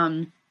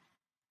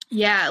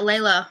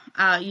Leila,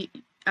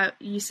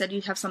 you said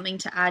you'd have something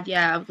to add.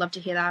 Yeah, I would love to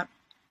hear that.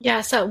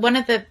 Yeah. So one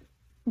of the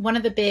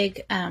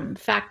big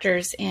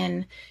factors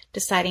in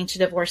deciding to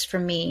divorce for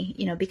me,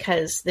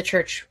 because the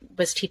church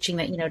was teaching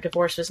that,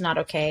 divorce was not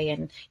okay.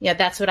 And,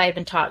 that's what I've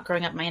been taught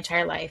growing up my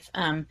entire life.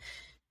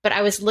 But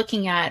I was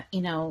looking at,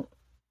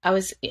 I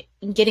was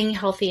getting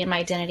healthy in my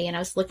identity, and I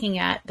was looking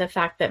at the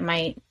fact that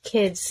my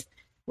kids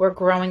were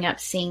growing up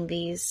seeing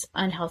these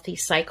unhealthy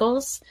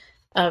cycles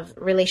of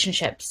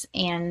relationships.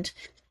 And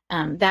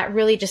that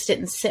really just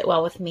didn't sit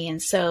well with me.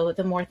 And so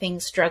the more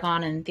things drug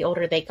on and the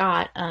older they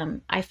got,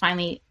 I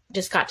finally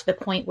just got to the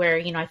point where,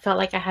 I felt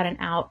like I had an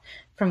out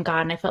from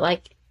God, and I felt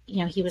like,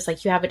 he was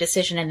like, you have a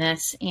decision in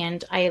this.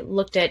 And I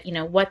looked at,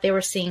 what they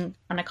were seeing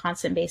on a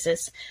constant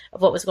basis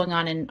of what was going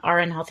on in our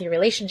unhealthy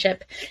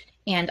relationship.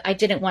 And I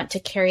didn't want to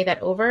carry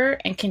that over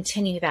and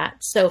continue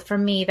that. So for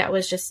me, that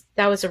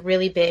was a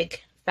really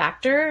big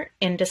factor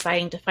in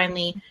deciding to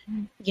finally,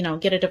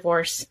 get a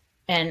divorce.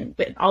 And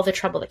with all the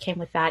trouble that came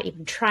with that,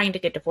 even trying to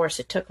get divorced,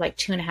 it took like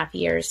 2.5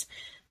 years.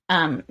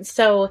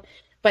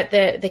 But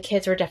the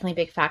kids were definitely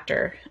a big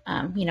factor,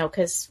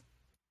 because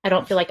I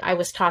don't feel like I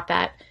was taught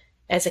that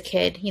as a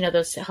kid,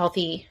 those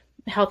healthy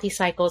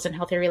cycles and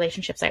healthy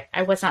relationships.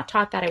 I was not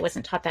taught that. I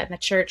wasn't taught that in the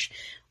church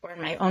or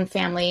in my own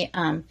family.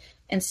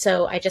 And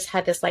so I just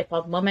had this light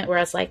bulb moment where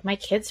I was like, my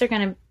kids are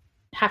going to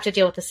have to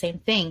deal with the same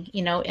thing,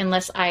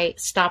 unless I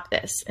stop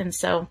this. And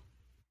so,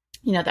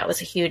 that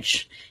was a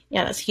huge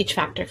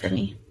factor for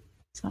me.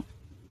 So.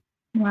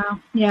 Wow.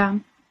 Yeah.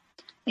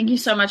 Thank you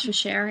so much for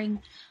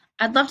sharing.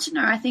 I'd love to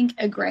know, I think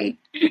a great,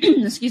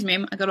 excuse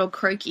me, I got all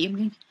croaky, I'm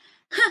getting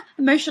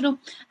emotional.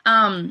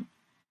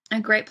 A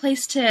great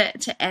place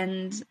to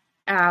end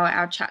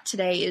our chat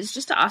today is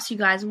just to ask you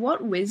guys,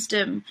 what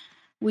wisdom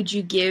would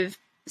you give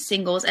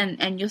singles,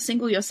 and you're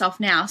single yourself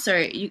now, so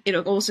it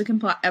also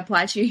can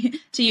apply to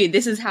you.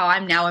 This is how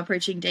I'm now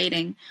approaching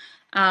dating,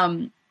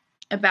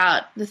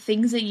 about the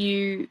things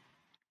that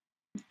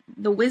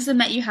the wisdom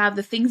that you have,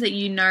 the things that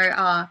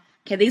are,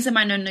 okay, these are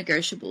my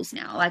non-negotiables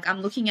now. Like,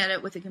 I'm looking at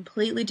it with a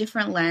completely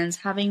different lens,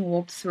 having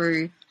walked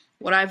through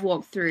what I've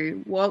walked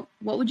through. What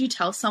would you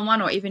tell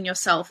someone, or even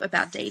yourself,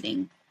 about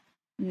dating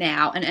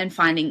now and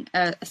finding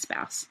a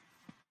spouse?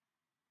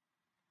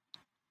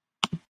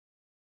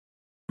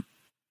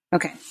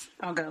 Okay,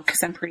 I'll go,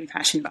 because I'm pretty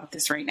passionate about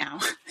this right now.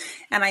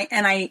 And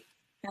I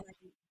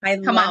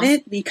love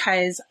it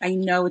because I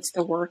know it's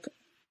the work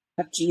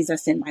of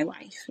Jesus in my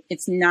life.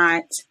 It's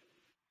not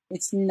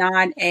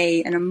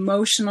an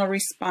emotional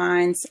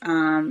response.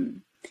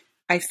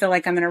 I feel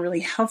like I'm in a really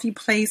healthy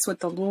place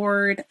with the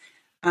Lord.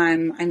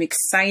 I'm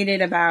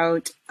excited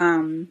about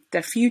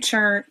the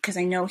future, because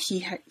I know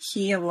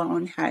He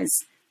alone has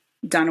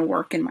done a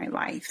work in my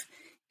life.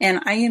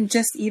 And I am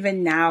just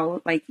even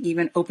now, like,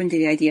 even open to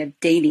the idea of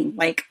dating,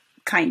 like,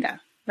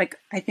 kinda. Like,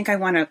 I think I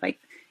want to, like,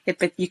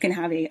 but you can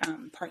have a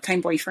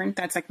part-time boyfriend.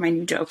 That's like my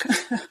new joke.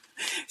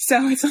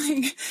 So it's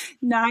like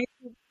not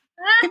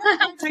a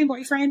part-time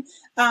boyfriend.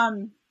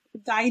 The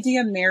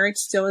idea of marriage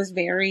still is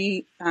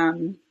very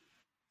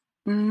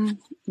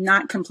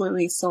not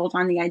completely sold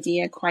on the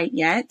idea quite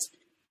yet,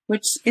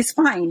 which is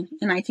fine.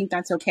 And I think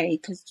that's okay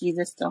because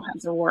Jesus still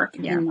has a work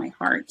in my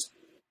heart.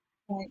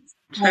 But,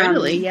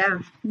 totally, yeah.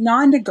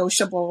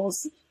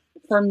 Non-negotiables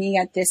for me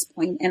at this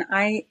point, and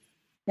I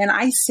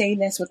say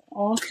this with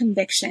all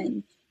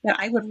conviction, that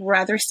I would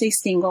rather stay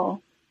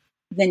single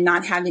than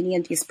not have any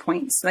of these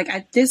points. Like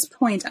at this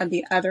point of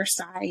the other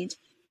side,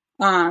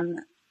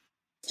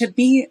 to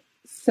be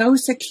so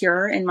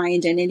secure in my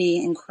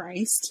identity in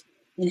Christ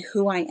and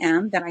who I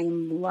am, that I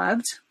am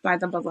loved by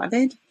the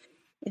beloved,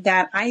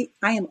 that I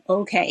am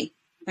okay.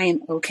 I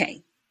am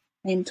okay.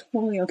 I am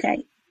totally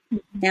okay.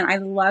 Mm-hmm. And I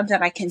love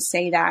that I can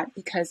say that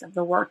because of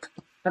the work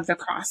of the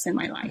cross in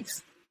my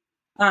life.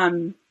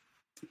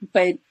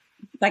 But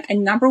like a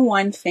number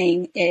one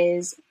thing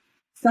is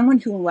someone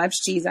who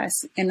loves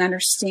Jesus and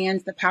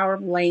understands the power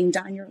of laying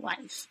down your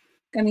life.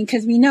 I mean,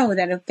 because we know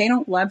that if they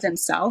don't love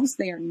themselves,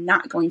 they are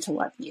not going to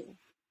love you.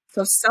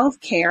 So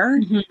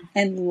self-care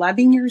and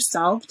loving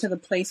yourself to the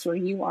place where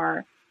you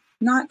are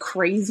not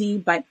crazy,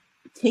 but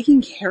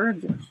taking care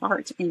of your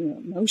heart and your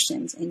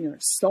emotions and your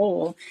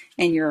soul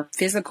and your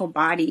physical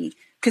body.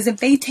 Because if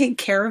they take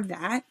care of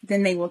that,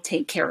 then they will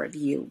take care of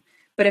you.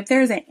 But if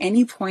there's at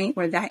any point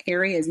where that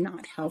area is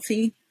not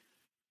healthy,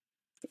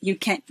 you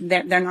can't,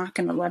 they're not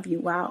going to love you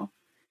well.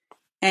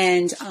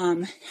 And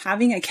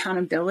having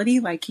accountability,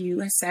 like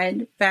you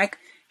said, Beck,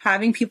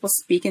 having people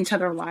speak into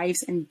their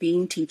lives and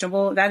being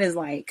teachable, that is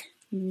like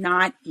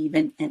not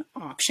even an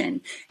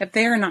option. If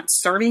they are not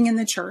serving in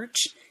the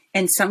church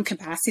in some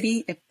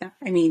capacity,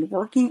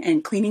 working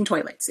and cleaning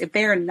toilets, if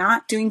they are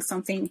not doing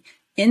something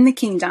in the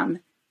kingdom,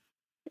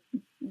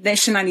 they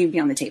should not even be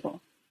on the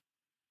table.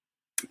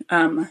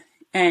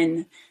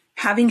 And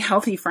having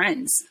healthy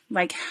friends,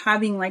 like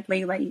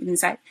Leila even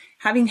said,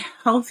 having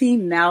healthy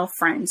male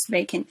friends,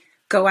 they can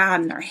go out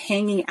and they're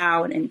hanging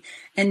out and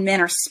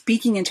men are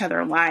speaking into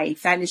their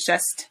life. That is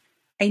just,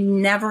 I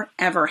never,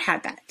 ever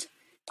had that.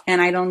 And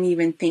I don't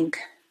even think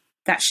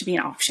that should be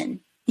an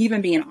option,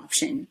 even be an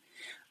option.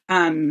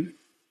 And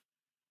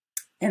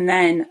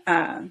then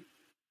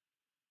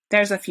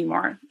there's a few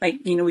more,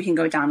 we can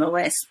go down the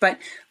list, but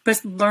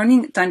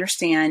learning to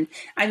understand,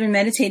 I've been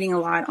meditating a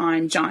lot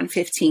on John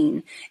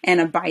 15 and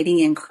abiding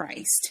in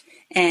Christ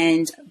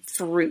and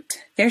fruit.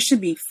 There should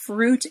be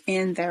fruit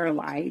in their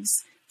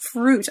lives,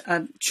 fruit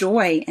of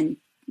joy and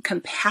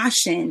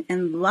compassion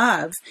and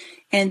love.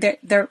 And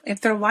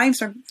if their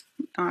lives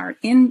are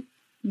in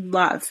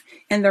love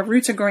and their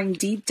roots are growing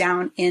deep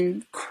down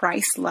in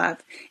Christ's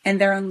love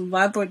and they're in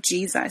love with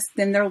Jesus,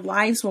 then their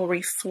lives will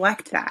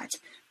reflect that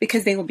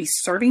because they will be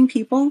serving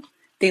people,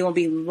 they will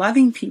be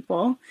loving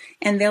people,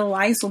 and their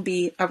lives will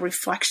be a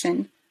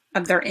reflection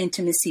of their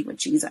intimacy with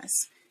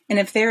Jesus. And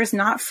if there is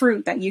not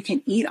fruit that you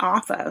can eat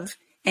off of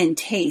and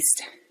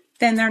taste,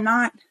 then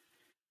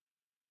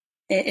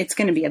it's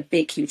going to be a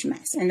big, huge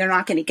mess and they're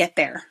not going to get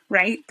there,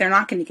 right? They're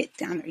not going to get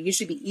down there. You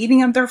should be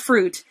eating of their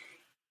fruit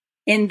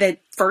in the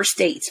first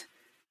date.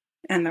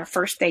 And their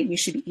first date, you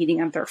should be eating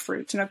of their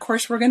fruit. And of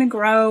course, we're going to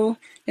grow.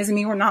 Doesn't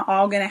mean we're not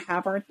all going to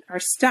have our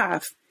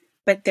stuff,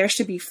 but there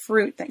should be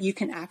fruit that you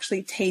can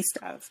actually taste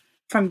of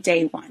from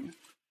day one.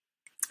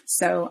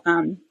 So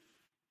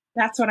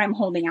that's what I'm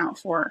holding out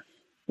for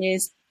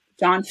is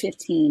John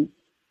 15,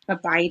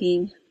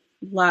 abiding,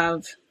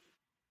 love,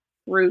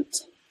 fruit,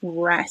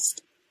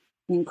 rest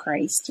in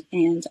Christ.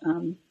 And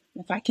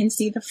if I can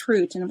see the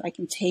fruit and if I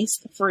can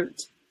taste the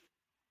fruit,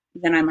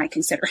 then I might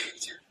consider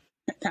it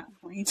at that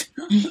point.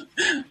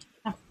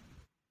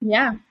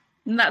 Yeah,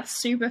 and that's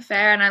super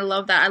fair. And I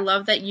love that. I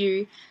love that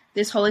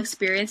this whole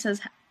experience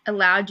has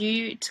allowed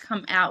you to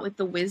come out with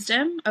the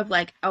wisdom of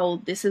like, oh,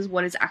 this is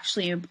what is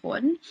actually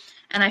important.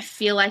 And I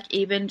feel like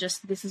even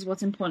just this is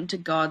what's important to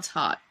God's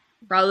heart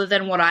rather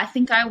than what I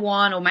think I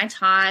want or my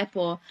type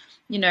or,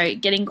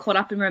 getting caught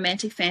up in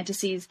romantic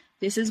fantasies.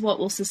 This is what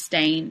will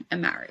sustain a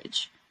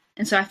marriage.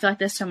 And so I feel like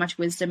there's so much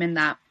wisdom in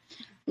that.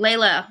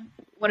 Leila,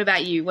 what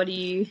about you? What do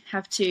you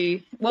have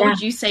what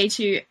would you say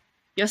to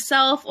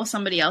yourself or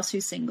somebody else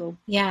who's single?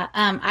 Yeah.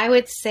 I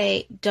would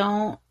say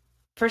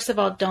first of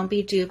all, don't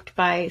be duped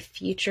by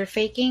future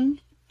faking.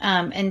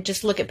 And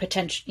just look at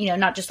potential,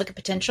 not just look at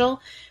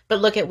potential,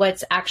 but look at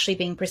what's actually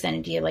being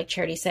presented to you. Like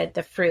Charity said,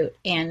 the fruit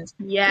and,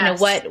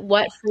 what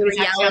fruit is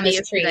actually on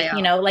this tree,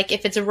 like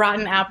if it's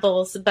rotten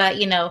apples, but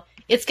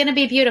it's going to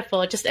be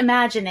beautiful. Just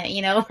imagine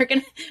it,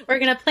 we're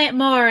going to plant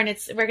more and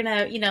we're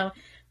going to,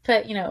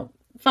 put,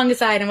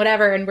 fungicide and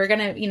whatever. And we're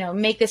going to,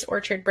 make this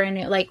orchard brand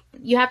new. Like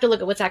you have to look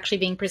at what's actually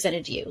being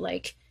presented to you.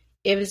 Like,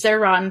 is there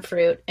rotten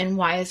fruit and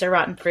why is there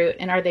rotten fruit?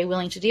 And are they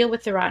willing to deal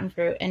with the rotten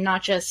fruit and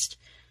not just,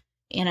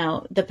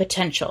 the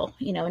potential,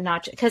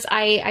 not because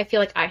I feel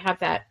like I have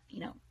that,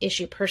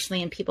 issue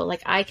personally in people.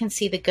 Like I can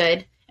see the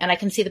good and I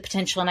can see the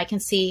potential and I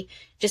can see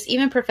just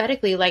even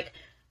prophetically, like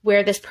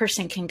where this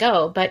person can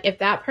go. But if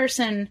that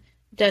person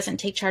doesn't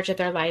take charge of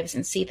their lives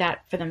and see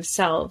that for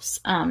themselves,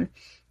 and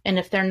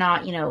if they're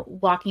not,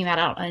 walking that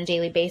out on a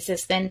daily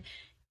basis, then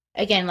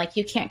again, like,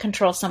 you can't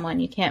control someone.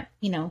 You can't,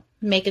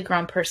 make a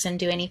grown person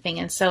do anything.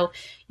 And so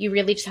you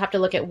really just have to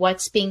look at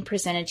what's being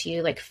presented to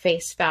you, like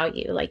face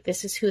value, like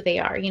this is who they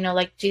are,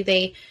 like, do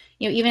they,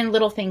 even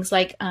little things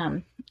like,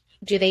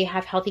 do they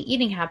have healthy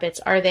eating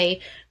habits? Are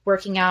they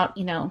working out,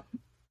 on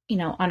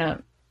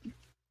a,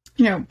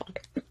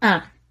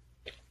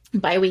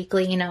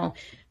 biweekly,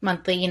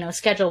 monthly,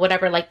 schedule,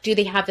 whatever, like, do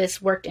they have this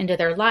worked into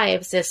their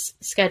lives, this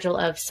schedule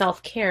of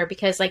self-care?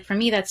 Because like, for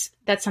me, that's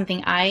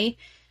something I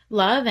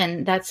love,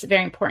 and that's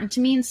very important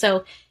to me. And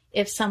so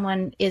if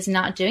someone is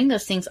not doing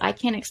those things, I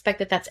can't expect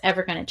that that's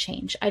ever going to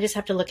change. I just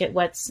have to look at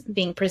what's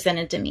being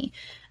presented to me.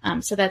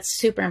 So that's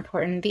super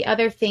important. The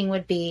other thing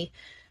would be,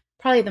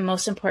 probably the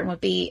most important would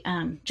be,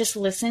 just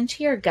listen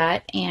to your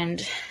gut.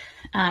 And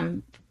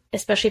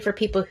especially for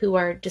people who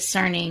are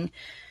discerning,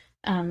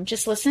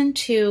 just listen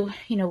to,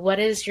 what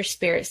is your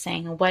spirit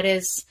saying?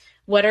 What's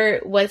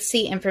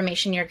the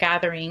information you're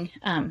gathering,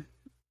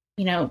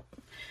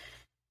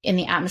 in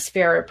the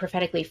atmosphere or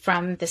prophetically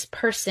from this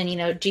person?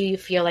 Do you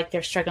feel like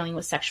they're struggling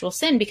with sexual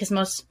sin? Because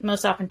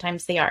most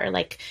oftentimes they are.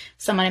 Like,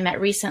 someone I met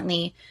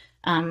recently,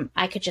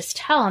 I could just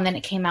tell, and then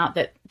it came out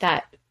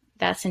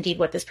that's indeed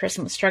what this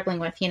person was struggling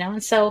with,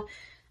 and so,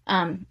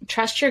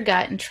 trust your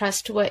gut and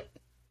trust what,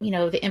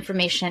 the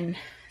information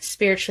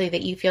spiritually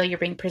that you feel you're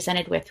being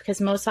presented with,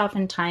 because most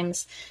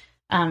oftentimes,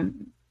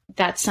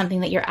 that's something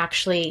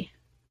that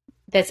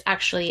that's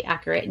actually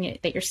accurate and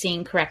that you're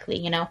seeing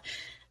correctly,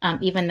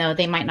 even though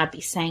they might not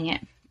be saying it.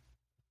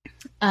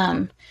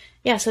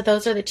 So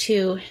those are the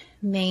two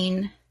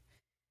main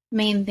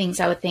things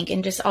I would think.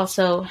 And just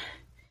also,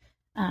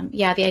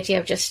 the idea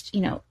of just,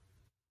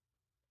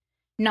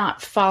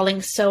 not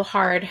falling so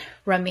hard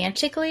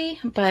romantically,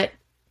 but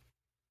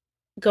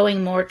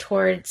going more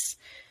towards,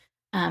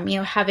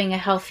 having a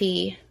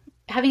healthy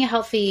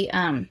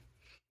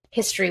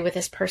history with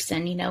this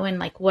person, and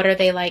like, what are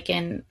they like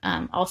in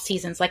all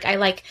seasons? Like, I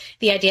like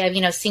the idea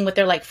of, seeing what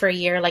they're like for a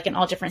year, like in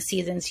all different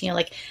seasons,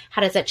 like,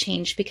 how does that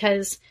change?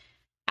 Because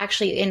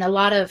actually in a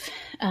lot of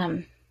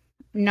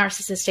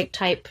narcissistic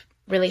type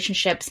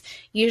relationships,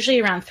 usually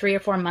around 3 or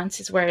 4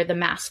 months is where the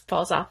mask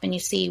falls off and you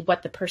see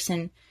what the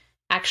person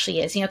actually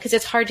is, because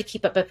it's hard to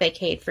keep up a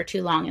facade for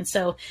too long. And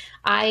so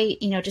I,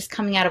 just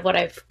coming out of what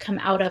I've come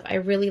out of, I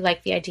really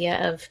like the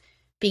idea of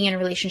being in a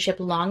relationship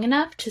long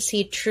enough to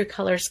see true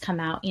colors come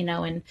out,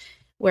 and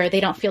where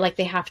they don't feel like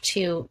they have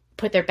to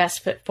put their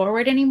best foot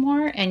forward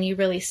anymore. And you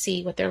really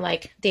see what they're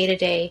like day to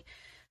day,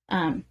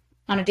 on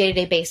a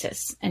day-to-day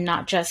basis, and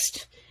not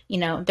just,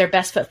 their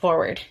best foot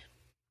forward.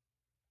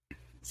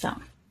 So.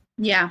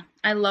 Yeah,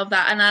 I love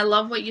that. And I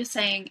love what you're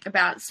saying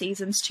about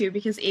seasons too,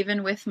 because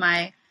even with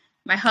my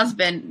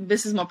husband,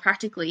 this is more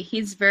practically,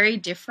 he's very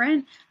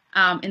different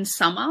in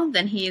summer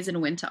than he is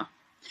in winter.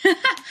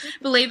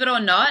 Believe it or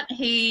not,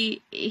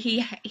 he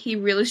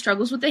really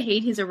struggles with the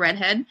heat. He's a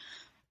redhead.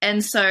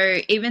 And so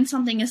even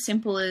something as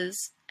simple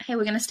as, hey,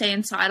 we're going to stay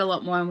inside a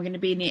lot more and we're going to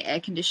be near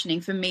air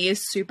conditioning, for me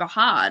is super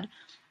hard.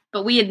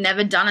 But we had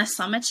never done a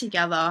summer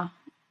together,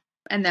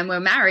 and then we're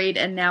married,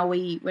 and now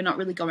we're not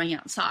really going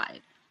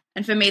outside.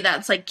 And for me,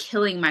 that's like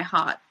killing my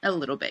heart a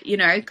little bit,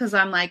 because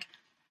I'm like,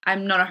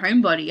 I'm not a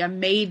homebody. I'm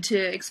made to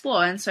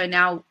explore. And so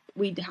now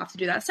we have to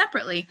do that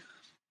separately.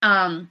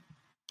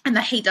 And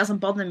the heat doesn't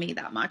bother me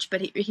that much,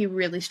 but he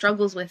really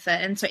struggles with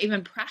it. And so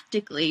even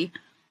practically,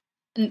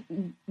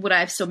 would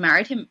I have still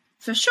married him?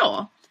 For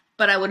sure.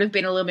 But I would have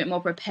been a little bit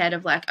more prepared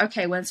of like,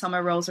 okay, when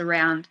summer rolls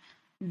around,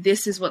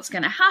 this is what's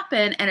going to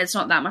happen. And it's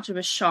not that much of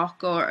a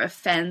shock or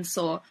offense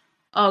or,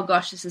 oh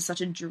gosh, this is such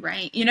a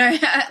drain.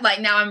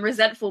 Like, now I'm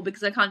resentful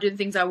because I can't do the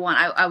things I want.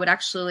 I would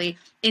actually,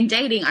 in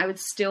dating, I would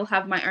still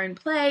have my own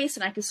place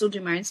and I could still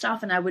do my own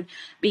stuff, and I would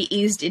be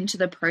eased into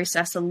the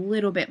process a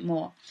little bit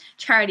more.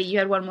 Charity, you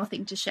had one more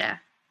thing to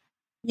share.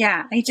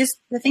 Yeah,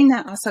 the thing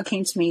that also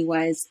came to me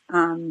was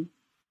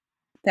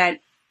that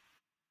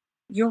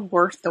you're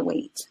worth the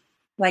wait.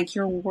 Like,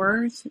 you're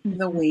worth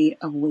the wait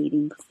of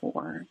waiting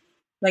for.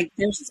 Like,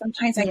 there's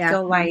sometimes I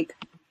feel like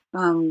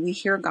we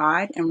hear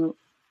God and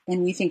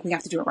we think we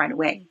have to do it right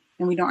away.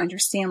 And we don't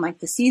understand, like,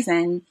 the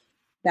season,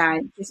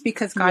 that just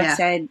because God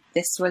said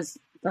this was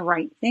the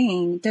right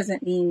thing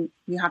doesn't mean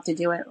you have to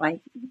do it like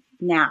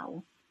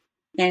now.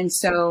 And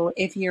so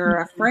if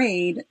you're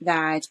afraid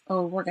that,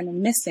 oh, we're going to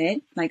miss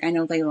it, like I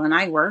know Leila and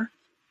I were,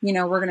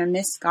 we're going to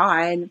miss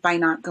God by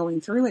not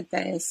going through with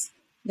this,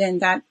 then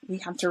that we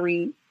have to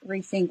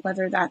rethink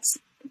whether that's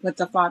what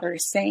the Father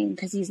is saying,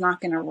 because he's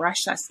not going to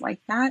rush us like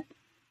that.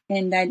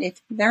 And that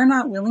if they're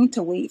not willing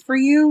to wait for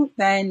you,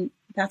 then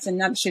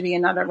should be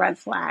another red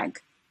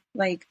flag.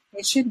 Like,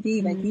 it should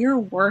be like, you're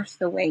worth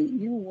the wait.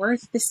 You're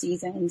worth the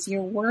seasons.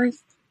 You're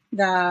worth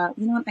I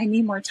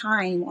need more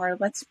time, or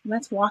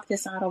let's walk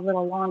this out a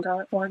little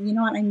longer, or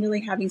I'm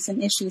really having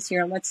some issues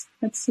here. Let's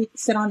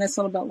sit on this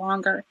a little bit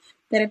longer.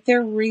 That if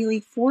they're really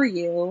for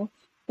you,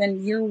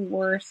 then you're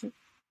worth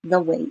the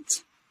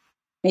wait.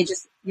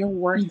 You're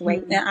worth the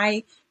wait.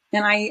 And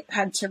I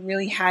had to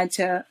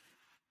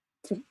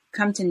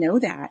come to know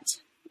that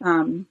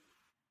I'm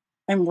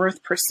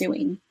worth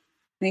pursuing.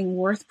 I'm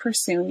worth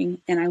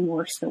pursuing, and I'm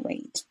worth the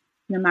wait,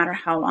 no matter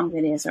how long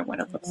it is or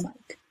what it looks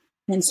like.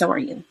 And so are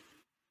you.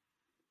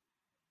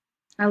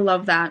 I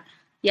love that.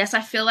 Yes,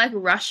 I feel like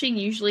rushing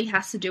usually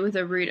has to do with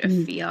a root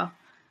of fear.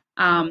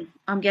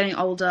 I'm getting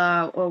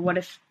older, or what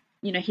if,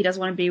 he doesn't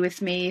want to be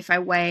with me if I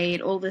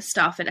wait, all this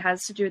stuff. It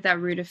has to do with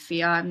that root of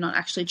fear. I'm not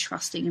actually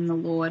trusting in the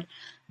Lord.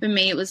 For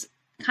me, it was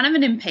kind of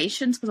an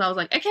impatience because I was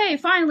like, okay,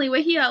 finally,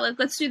 we're here.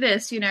 Let's do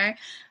this,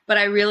 But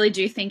I really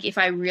do think if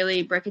I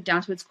really broke it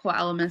down to its core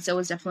elements, there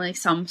was definitely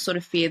some sort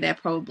of fear there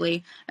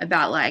probably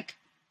about like,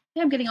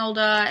 yeah, I'm getting older.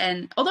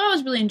 And although I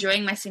was really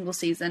enjoying my single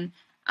season,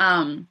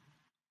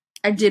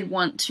 I did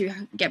want to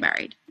get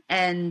married.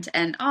 And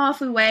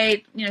if we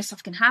wait,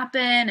 stuff can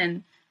happen.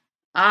 And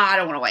I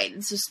don't want to wait.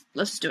 Let's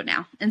just do it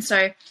now. And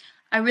so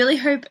I really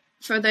hope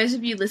for those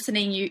of you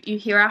listening, you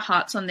hear our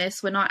hearts on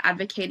this. We're not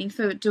advocating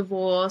for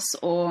divorce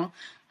or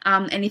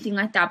anything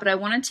like that. But I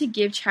wanted to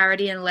give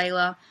Charity and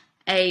Leila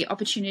a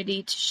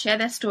opportunity to share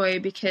their story,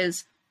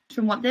 because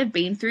from what they've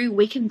been through,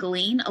 we can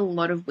glean a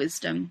lot of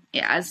wisdom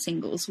as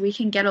singles. We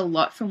can get a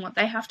lot from what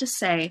they have to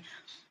say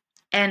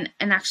and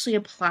actually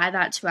apply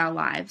that to our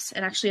lives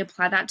and actually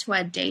apply that to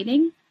our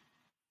dating.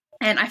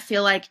 And I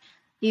feel like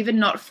even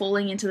not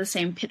falling into the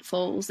same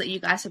pitfalls that you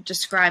guys have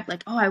described,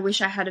 like, oh, I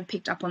wish I had have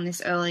picked up on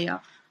this earlier.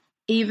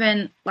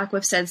 Even, like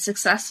we've said,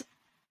 success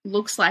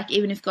looks like,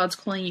 even if God's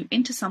calling you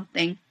into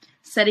something,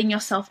 setting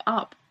yourself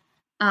up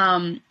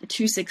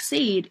to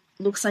succeed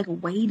looks like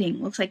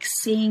waiting, looks like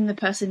seeing the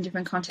person in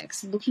different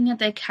contexts, looking at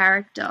their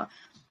character,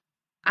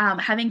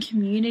 having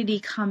community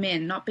come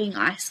in, not being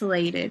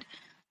isolated,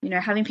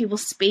 having people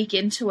speak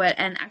into it,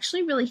 and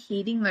actually really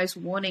heeding those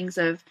warnings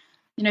of,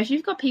 if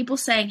you've got people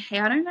saying, hey,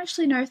 I don't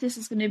actually know if this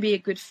is going to be a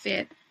good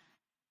fit,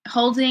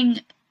 holding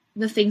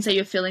the things that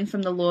you're feeling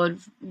from the Lord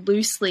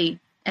loosely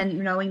and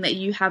knowing that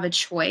you have a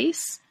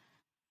choice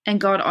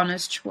and God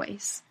honors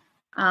choice.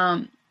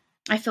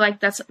 I feel like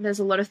there's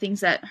a lot of things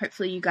that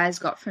hopefully you guys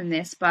got from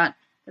this, but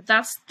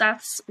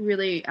that's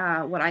really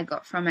what I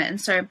got from it. And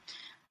so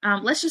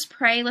let's just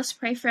pray. Let's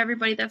pray for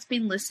everybody that's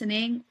been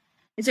listening.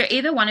 Is there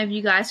either one of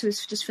you guys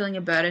who's just feeling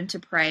a burden to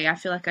pray? I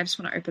feel like I just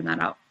want to open that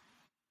up.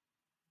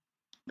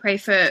 Pray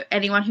for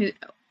anyone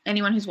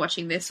who's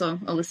watching this or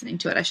listening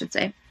to it, I should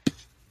say.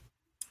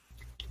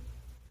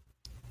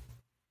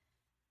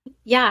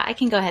 Yeah, I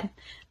can go ahead.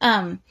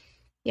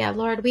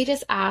 Lord, we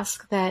just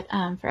ask that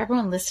for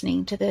everyone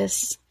listening to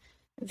this,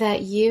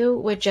 that you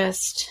would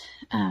just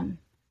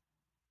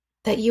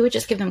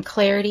give them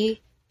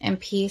clarity and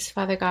peace,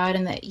 Father God,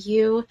 and that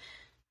you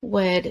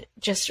would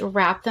just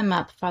wrap them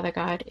up, Father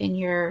God, in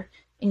your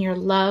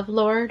love,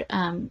 Lord,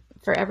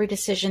 for every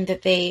decision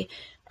that they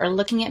are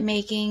looking at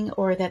making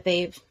or that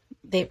they've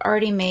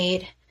already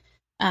made.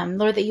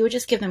 Lord, that you would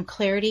just give them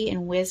clarity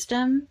and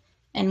wisdom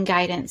and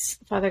guidance,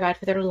 Father God,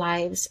 for their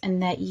lives,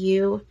 and that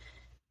you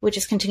would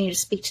just continue to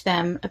speak to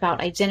them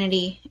about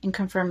identity and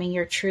confirming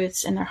your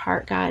truths in their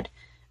heart, God,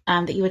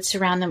 that you would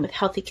surround them with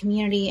healthy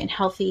community and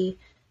healthy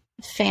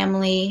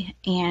family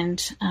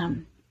and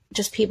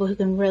just people who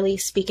can really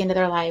speak into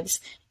their lives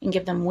and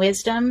give them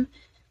wisdom.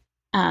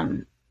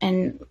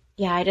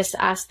 I just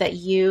ask that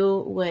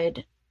you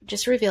would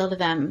just reveal to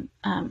them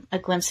a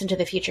glimpse into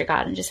the future,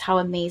 God, and just how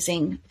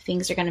amazing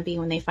things are going to be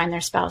when they find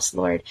their spouse,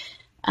 Lord,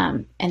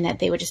 and that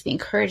they would just be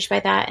encouraged by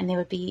that, and they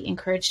would be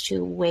encouraged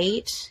to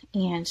wait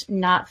and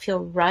not feel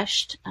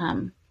rushed,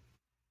 and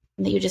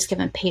that you just give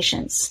them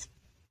patience.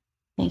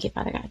 Thank you,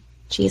 Father God. In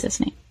Jesus'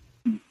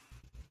 name.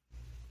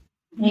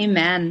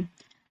 Amen.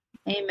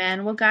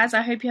 Amen. Well, guys,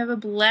 I hope you have a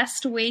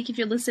blessed week if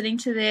you're listening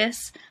to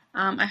this.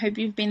 I hope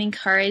you've been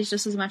encouraged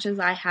just as much as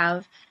I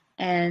have.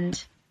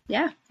 And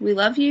yeah, we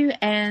love you,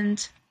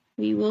 and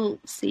we will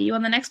see you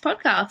on the next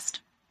podcast.